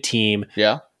good team.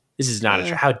 Yeah. This is not a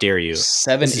trap. How dare you? This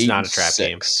is not a trap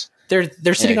 6. game.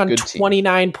 They're sitting on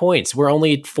 29 points. We're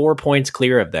only 4 points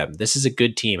clear of them. This is a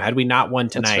good team. Had we not won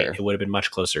tonight, it would have been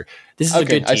much closer. This is a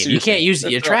good team. You can't use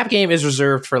a trap game is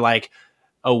reserved for like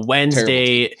a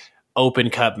Wednesday Open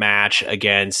Cup match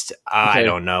against I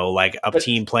don't know, like a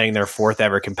team playing their 4th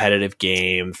ever competitive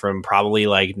game from probably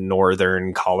like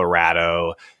northern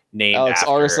Colorado. Named Alex,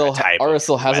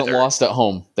 RSL hasn't lost at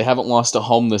home. They haven't lost at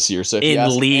home this year. So if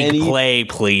in league play,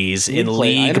 please. In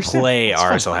league play,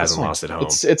 RSL hasn't lost at home.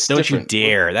 It's don't different. You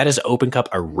dare. That is Open Cup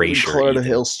erasure. Colorado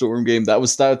Hailstorm game.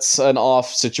 That's an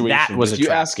off situation. That was a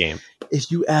trap game.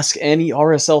 If you ask any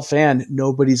RSL fan,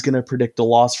 nobody's going to predict a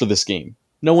loss for this game.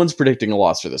 No one's predicting a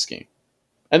loss for this game.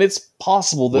 And it's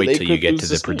possible that wait till you get to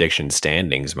the prediction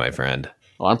standings, my friend.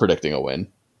 Well, I'm predicting a win.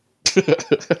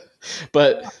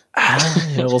 But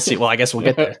we'll see. Well, I guess we'll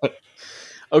get there.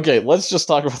 Okay, let's just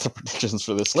talk about the predictions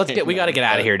for this game. We got to get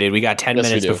out of here, dude. We got 10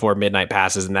 minutes before midnight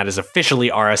passes, and that is officially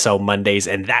RSL Mondays,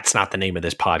 and that's not the name of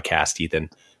this podcast, Ethan.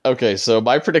 Okay, so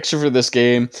my prediction for this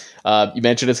game, you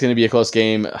mentioned it's going to be a close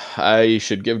game. I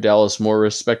should give Dallas more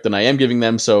respect than I am giving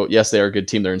them. So, yes, they are a good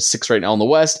team. They're in 6th right now in the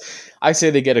West. I say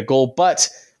they get a goal, but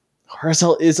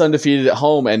RSL is undefeated at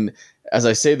home. And as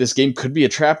I say, this game could be a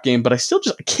trap game, but I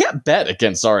can't bet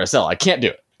against RSL. I can't do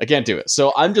it.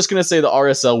 So I'm just going to say the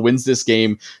RSL wins this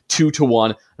game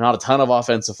 2-1. Not a ton of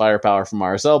offensive firepower from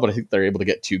RSL, but I think they're able to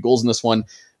get 2 goals in this one,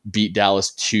 beat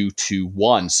Dallas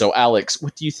 2-1. So, Alex,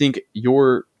 what do you think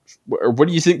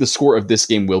the score of this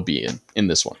game will be in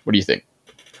this one? What do you think?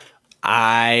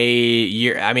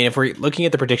 if we're looking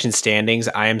at the prediction standings,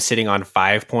 I am sitting on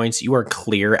 5 points. You are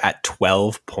clear at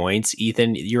 12 points,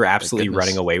 Ethan. You're absolutely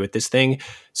running away with this thing.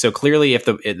 So clearly, if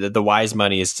the wise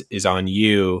money is on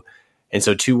you, and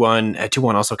so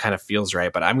 2-1 also kind of feels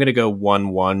right. But I'm going to go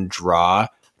 1-1 draw.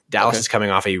 Dallas is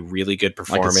coming off a really good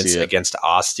performance against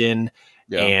Austin,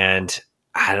 and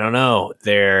I don't know.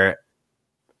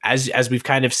 As we've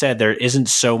kind of said, there isn't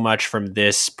so much from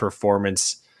this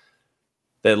performance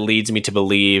that leads me to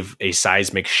believe a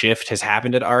seismic shift has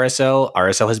happened at RSL.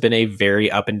 RSL has been a very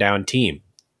up and down team.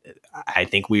 I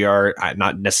think we are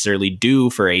not necessarily due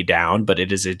for a down, but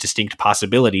it is a distinct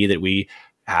possibility that we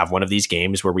have one of these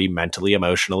games where we mentally,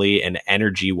 emotionally, and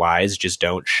energy-wise just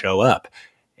don't show up.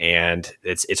 And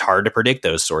it's hard to predict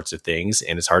those sorts of things,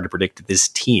 and it's hard to predict this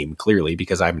team, clearly,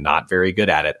 because I'm not very good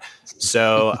at it.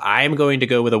 So I'm going to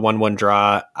go with a 1-1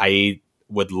 draw. I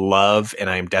would love, and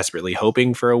I'm desperately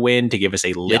hoping for a win to give us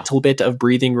a little bit of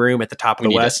breathing room at the top of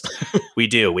the West. We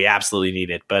do. We absolutely need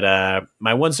it. But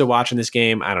my ones to watch in this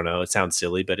game, I don't know. It sounds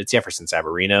silly, but it's Jefferson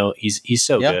Savarino. He's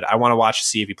so good. I want to watch to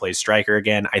see if he plays striker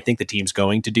again. I think the team's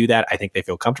going to do that. I think they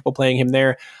feel comfortable playing him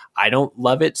there. I don't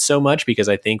love it so much because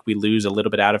I think we lose a little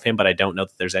bit out of him, but I don't know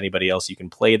that there's anybody else you can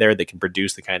play there that can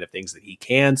produce the kind of things that he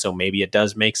can. So maybe it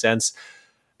does make sense.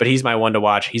 But he's my one to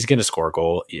watch. He's going to score a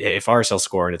goal. If RSL's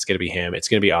scoring, it's going to be him. It's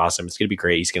going to be awesome. It's going to be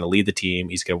great. He's going to lead the team.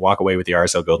 He's going to walk away with the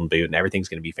RSL Golden Boot, and everything's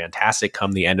going to be fantastic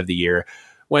come the end of the year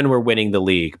when we're winning the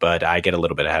league. But I get a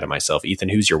little bit ahead of myself. Ethan,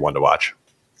 who's your one to watch?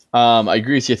 I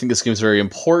agree with you. I think this game is very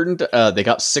important. They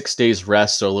got 6 days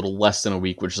rest, so a little less than a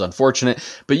week, which is unfortunate.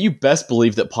 But you best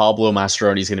believe that Pablo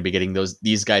Mastroeni is going to be getting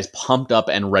these guys pumped up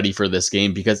and ready for this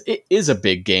game because it is a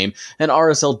big game, and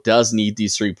RSL does need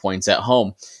these 3 points at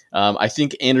home. I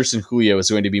think Anderson Julio is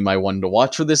going to be my one to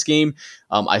watch for this game.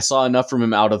 I saw enough from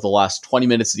him out of the last 20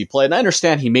 minutes that he played, and I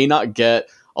understand he may not get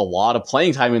a lot of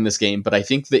playing time in this game, but I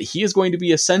think that he is going to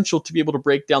be essential to be able to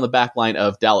break down the back line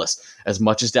of Dallas. As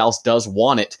much as Dallas does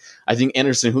want it, I think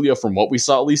Anderson Julio, from what we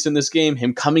saw at least in this game,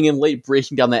 him coming in late,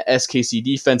 breaking down that SKC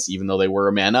defense, even though they were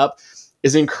a man up,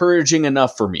 is encouraging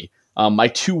enough for me. My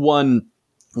 2-1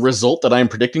 result that I'm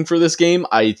predicting for this game,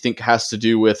 I think, has to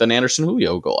do with an Anderson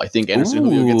Julio goal. I think Anderson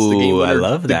Julio gets the game winner, I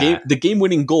love that. the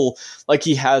game-winning goal like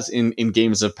he has in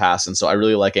games of past, and so I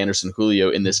really like Anderson Julio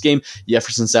in this game.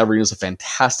 Jefferson Savarino is a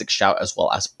fantastic shout as well,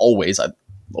 as always. I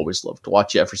always love to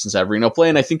watch Jefferson Savarino play,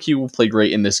 and I think he will play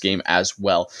great in this game as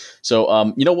well.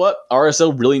 So, you know what?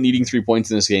 RSL really needing 3 points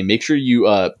in this game. Make sure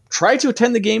you try to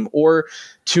attend the game or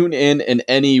tune in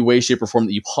any way, shape, or form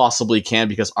that you possibly can,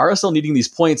 because RSL needing these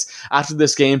points after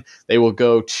this game, they will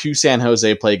go to San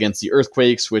Jose, play against the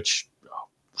Earthquakes, which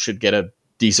should get a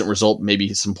decent result,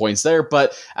 maybe some points there.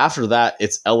 But after that,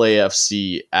 it's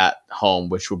LAFC at home,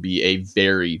 which will be a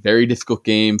very, very difficult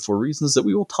game for reasons that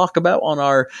we will talk about on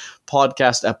our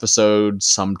podcast episode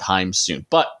sometime soon.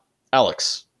 But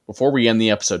Alex, before we end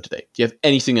the episode today, do you have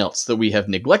anything else that we have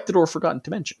neglected or forgotten to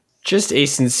mention? Just a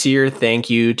sincere thank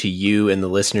you to you and the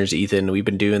listeners, Ethan. We've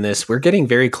been doing this. We're getting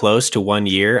very close to 1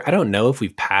 year. I don't know if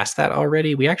we've passed that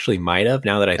already. We actually might have,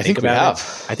 now that I think about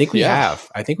it. I think we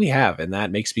have. I think we have. And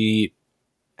that makes me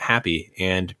happy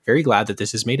and very glad that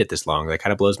this has made it this long. That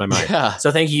kind of blows my mind. Yeah. So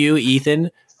thank you,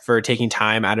 Ethan, for taking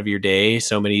time out of your day,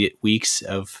 so many weeks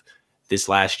of this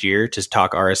last year, to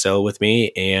talk RSL with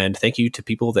me. And thank you to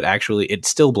people that actually, it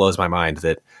still blows my mind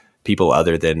that people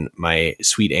other than my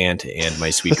sweet aunt and my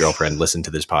sweet girlfriend listen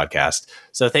to this podcast.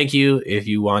 So thank you. If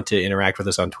you want to interact with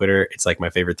us on Twitter, it's like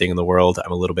my favorite thing in the world.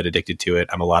 I'm a little bit addicted to it.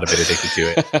 I'm a lot of bit addicted to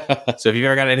it. So if you've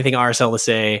ever got anything RSL to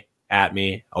say, at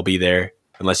me, I'll be there,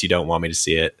 unless you don't want me to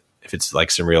see it. If it's like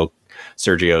some real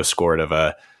Sergio scored of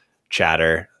a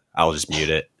chatter, I'll just mute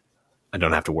it. I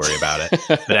don't have to worry about it.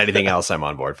 But anything else, I'm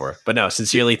on board for. But no,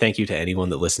 sincerely, thank you to anyone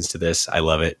that listens to this. I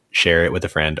love it. Share it with a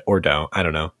friend, or don't. I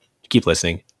don't know. Keep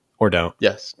listening. Or don't.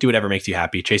 Yes. Do whatever makes you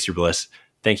happy. Chase your bliss.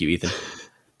 Thank you, Ethan.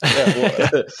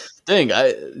 Dang,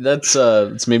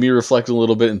 it's made me reflect a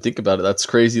little bit and think about it. That's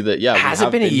crazy that, yeah. Has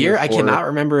it been a year? I cannot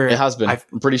remember. It has been.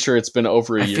 I'm pretty sure it's been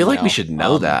over a year. I feel like now. We should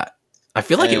know that. I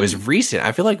feel like it was recent.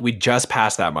 I feel like we just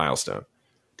passed that milestone.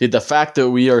 Dude, the fact that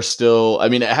we are still, I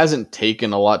mean, it hasn't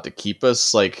taken a lot to keep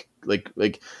us like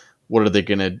what are they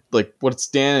gonna, like, what's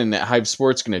Dan and Hype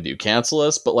Sports gonna do? Cancel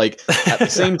us? But like at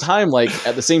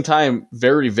the same time,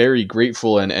 very, very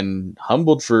grateful and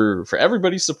humbled for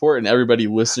everybody's support and everybody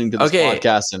listening to this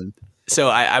podcast. And so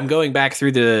I'm going back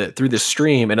through the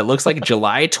stream, and it looks like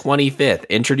July 25th,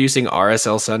 introducing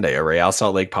RSL Sunday, a Real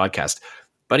Salt Lake podcast.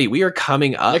 Buddy, we are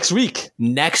coming up next week.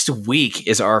 Next week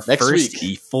is our first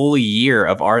full year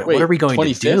of our. What are we going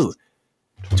 25th? To do?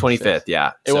 25th.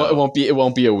 Yeah. It won't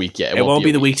be a week yet. It won't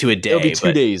be the week to a day. It'll be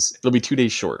 2 days. It'll be 2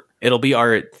 days short. It'll be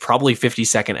our probably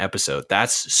 52nd episode.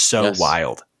 That's so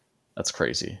wild. That's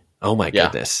crazy. Oh my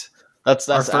goodness. That's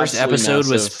our first episode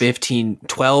massive. was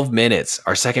 12 minutes.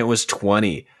 Our second was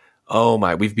 20. Oh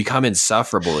my, we've become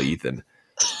insufferable, Ethan.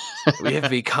 We have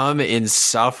become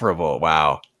insufferable.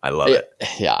 Wow. I love it.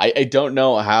 Yeah. I don't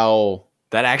know how.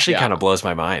 That actually kind of blows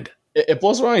my mind. It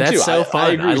blows my mind too. That's so fun.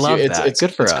 I agree with love you. that. It's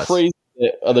good for us. It's crazy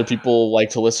that other people like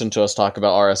to listen to us talk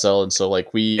about RSL, and so like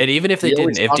and even if they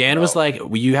didn't, if Dan was like,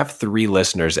 you have 3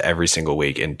 listeners every single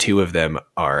week, and 2 of them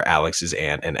are Alex's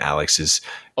aunt and Alex's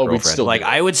girlfriend, like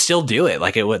I would still do it.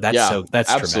 Like it would.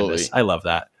 That's tremendous. I love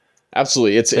that.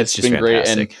 Absolutely. It's been fantastic. Great.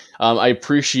 And I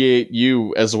appreciate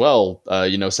you as well,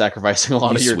 sacrificing a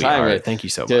lot of your time. Thank you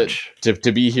so much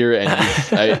to be here.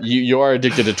 And you are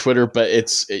addicted to Twitter, but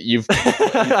you've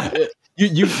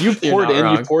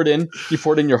poured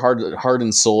in your heart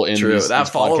and soul in True. these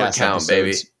follower podcast count, episodes.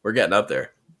 Baby. We're getting up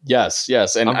there. Yes.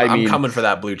 And I'm coming for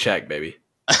that blue check, baby.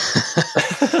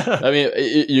 I mean,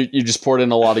 you just poured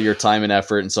in a lot of your time and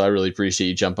effort, and so I really appreciate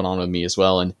you jumping on with me as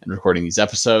well and recording these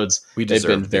episodes. They've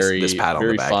been very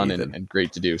fun and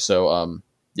great to do. So,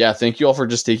 thank you all for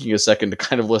just taking a second to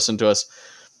kind of listen to us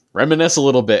reminisce a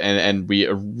little bit, and we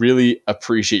really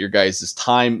appreciate your guys'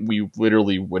 time. We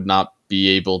literally would not be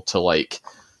able to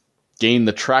gain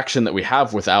the traction that we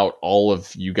have without all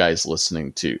of you guys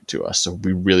listening to us. So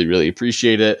we really, really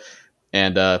appreciate it.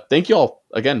 And thank you all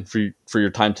again for your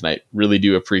time tonight. Really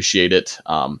do appreciate it.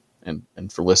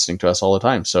 And for listening to us all the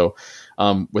time. So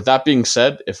with that being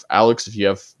said, if you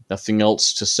have nothing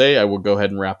else to say, I will go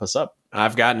ahead and wrap us up.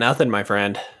 I've got nothing, my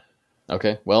friend.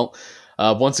 Okay. Well,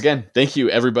 once again, thank you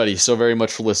everybody so very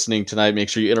much for listening tonight. Make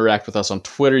sure you interact with us on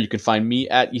Twitter. You can find me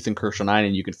at Ethan Kershaw 9,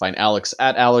 and you can find Alex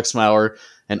at Alex Maurer.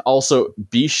 And also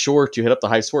be sure to hit up the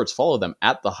Hive Sports. Follow them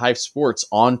at the Hive Sports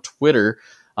on Twitter.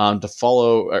 To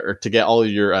follow or to get all of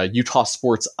your Utah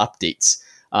sports updates.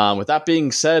 With that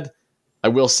being said, I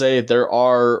will say there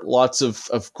are lots of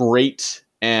great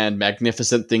and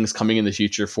magnificent things coming in the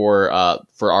future for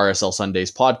RSL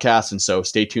Sundays podcast, and so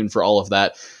stay tuned for all of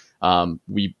that.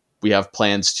 We have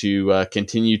plans to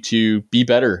continue to be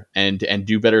better and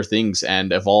do better things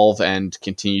and evolve and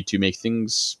continue to make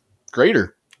things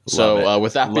greater. So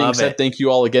with that being said, thank you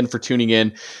all again for tuning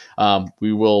in.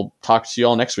 We will talk to you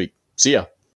all next week. See ya.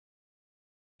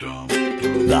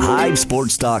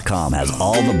 TheHiveSports.com has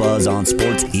all the buzz on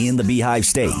sports in the Beehive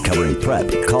State, covering prep,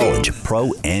 college,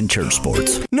 pro, and church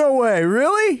sports. No way,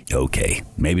 really? Okay,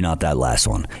 maybe not that last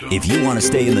one. If you want to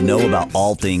stay in the know about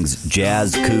all things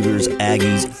Jazz, Cougars,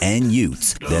 Aggies, and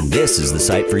Utes, then this is the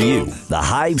site for you.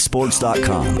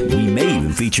 TheHiveSports.com. We may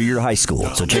even feature your high school,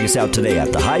 so check us out today at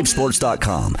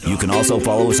TheHiveSports.com. You can also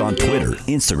follow us on Twitter,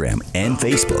 Instagram, and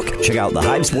Facebook. Check out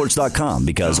TheHiveSports.com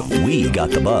because we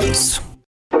got the buzz.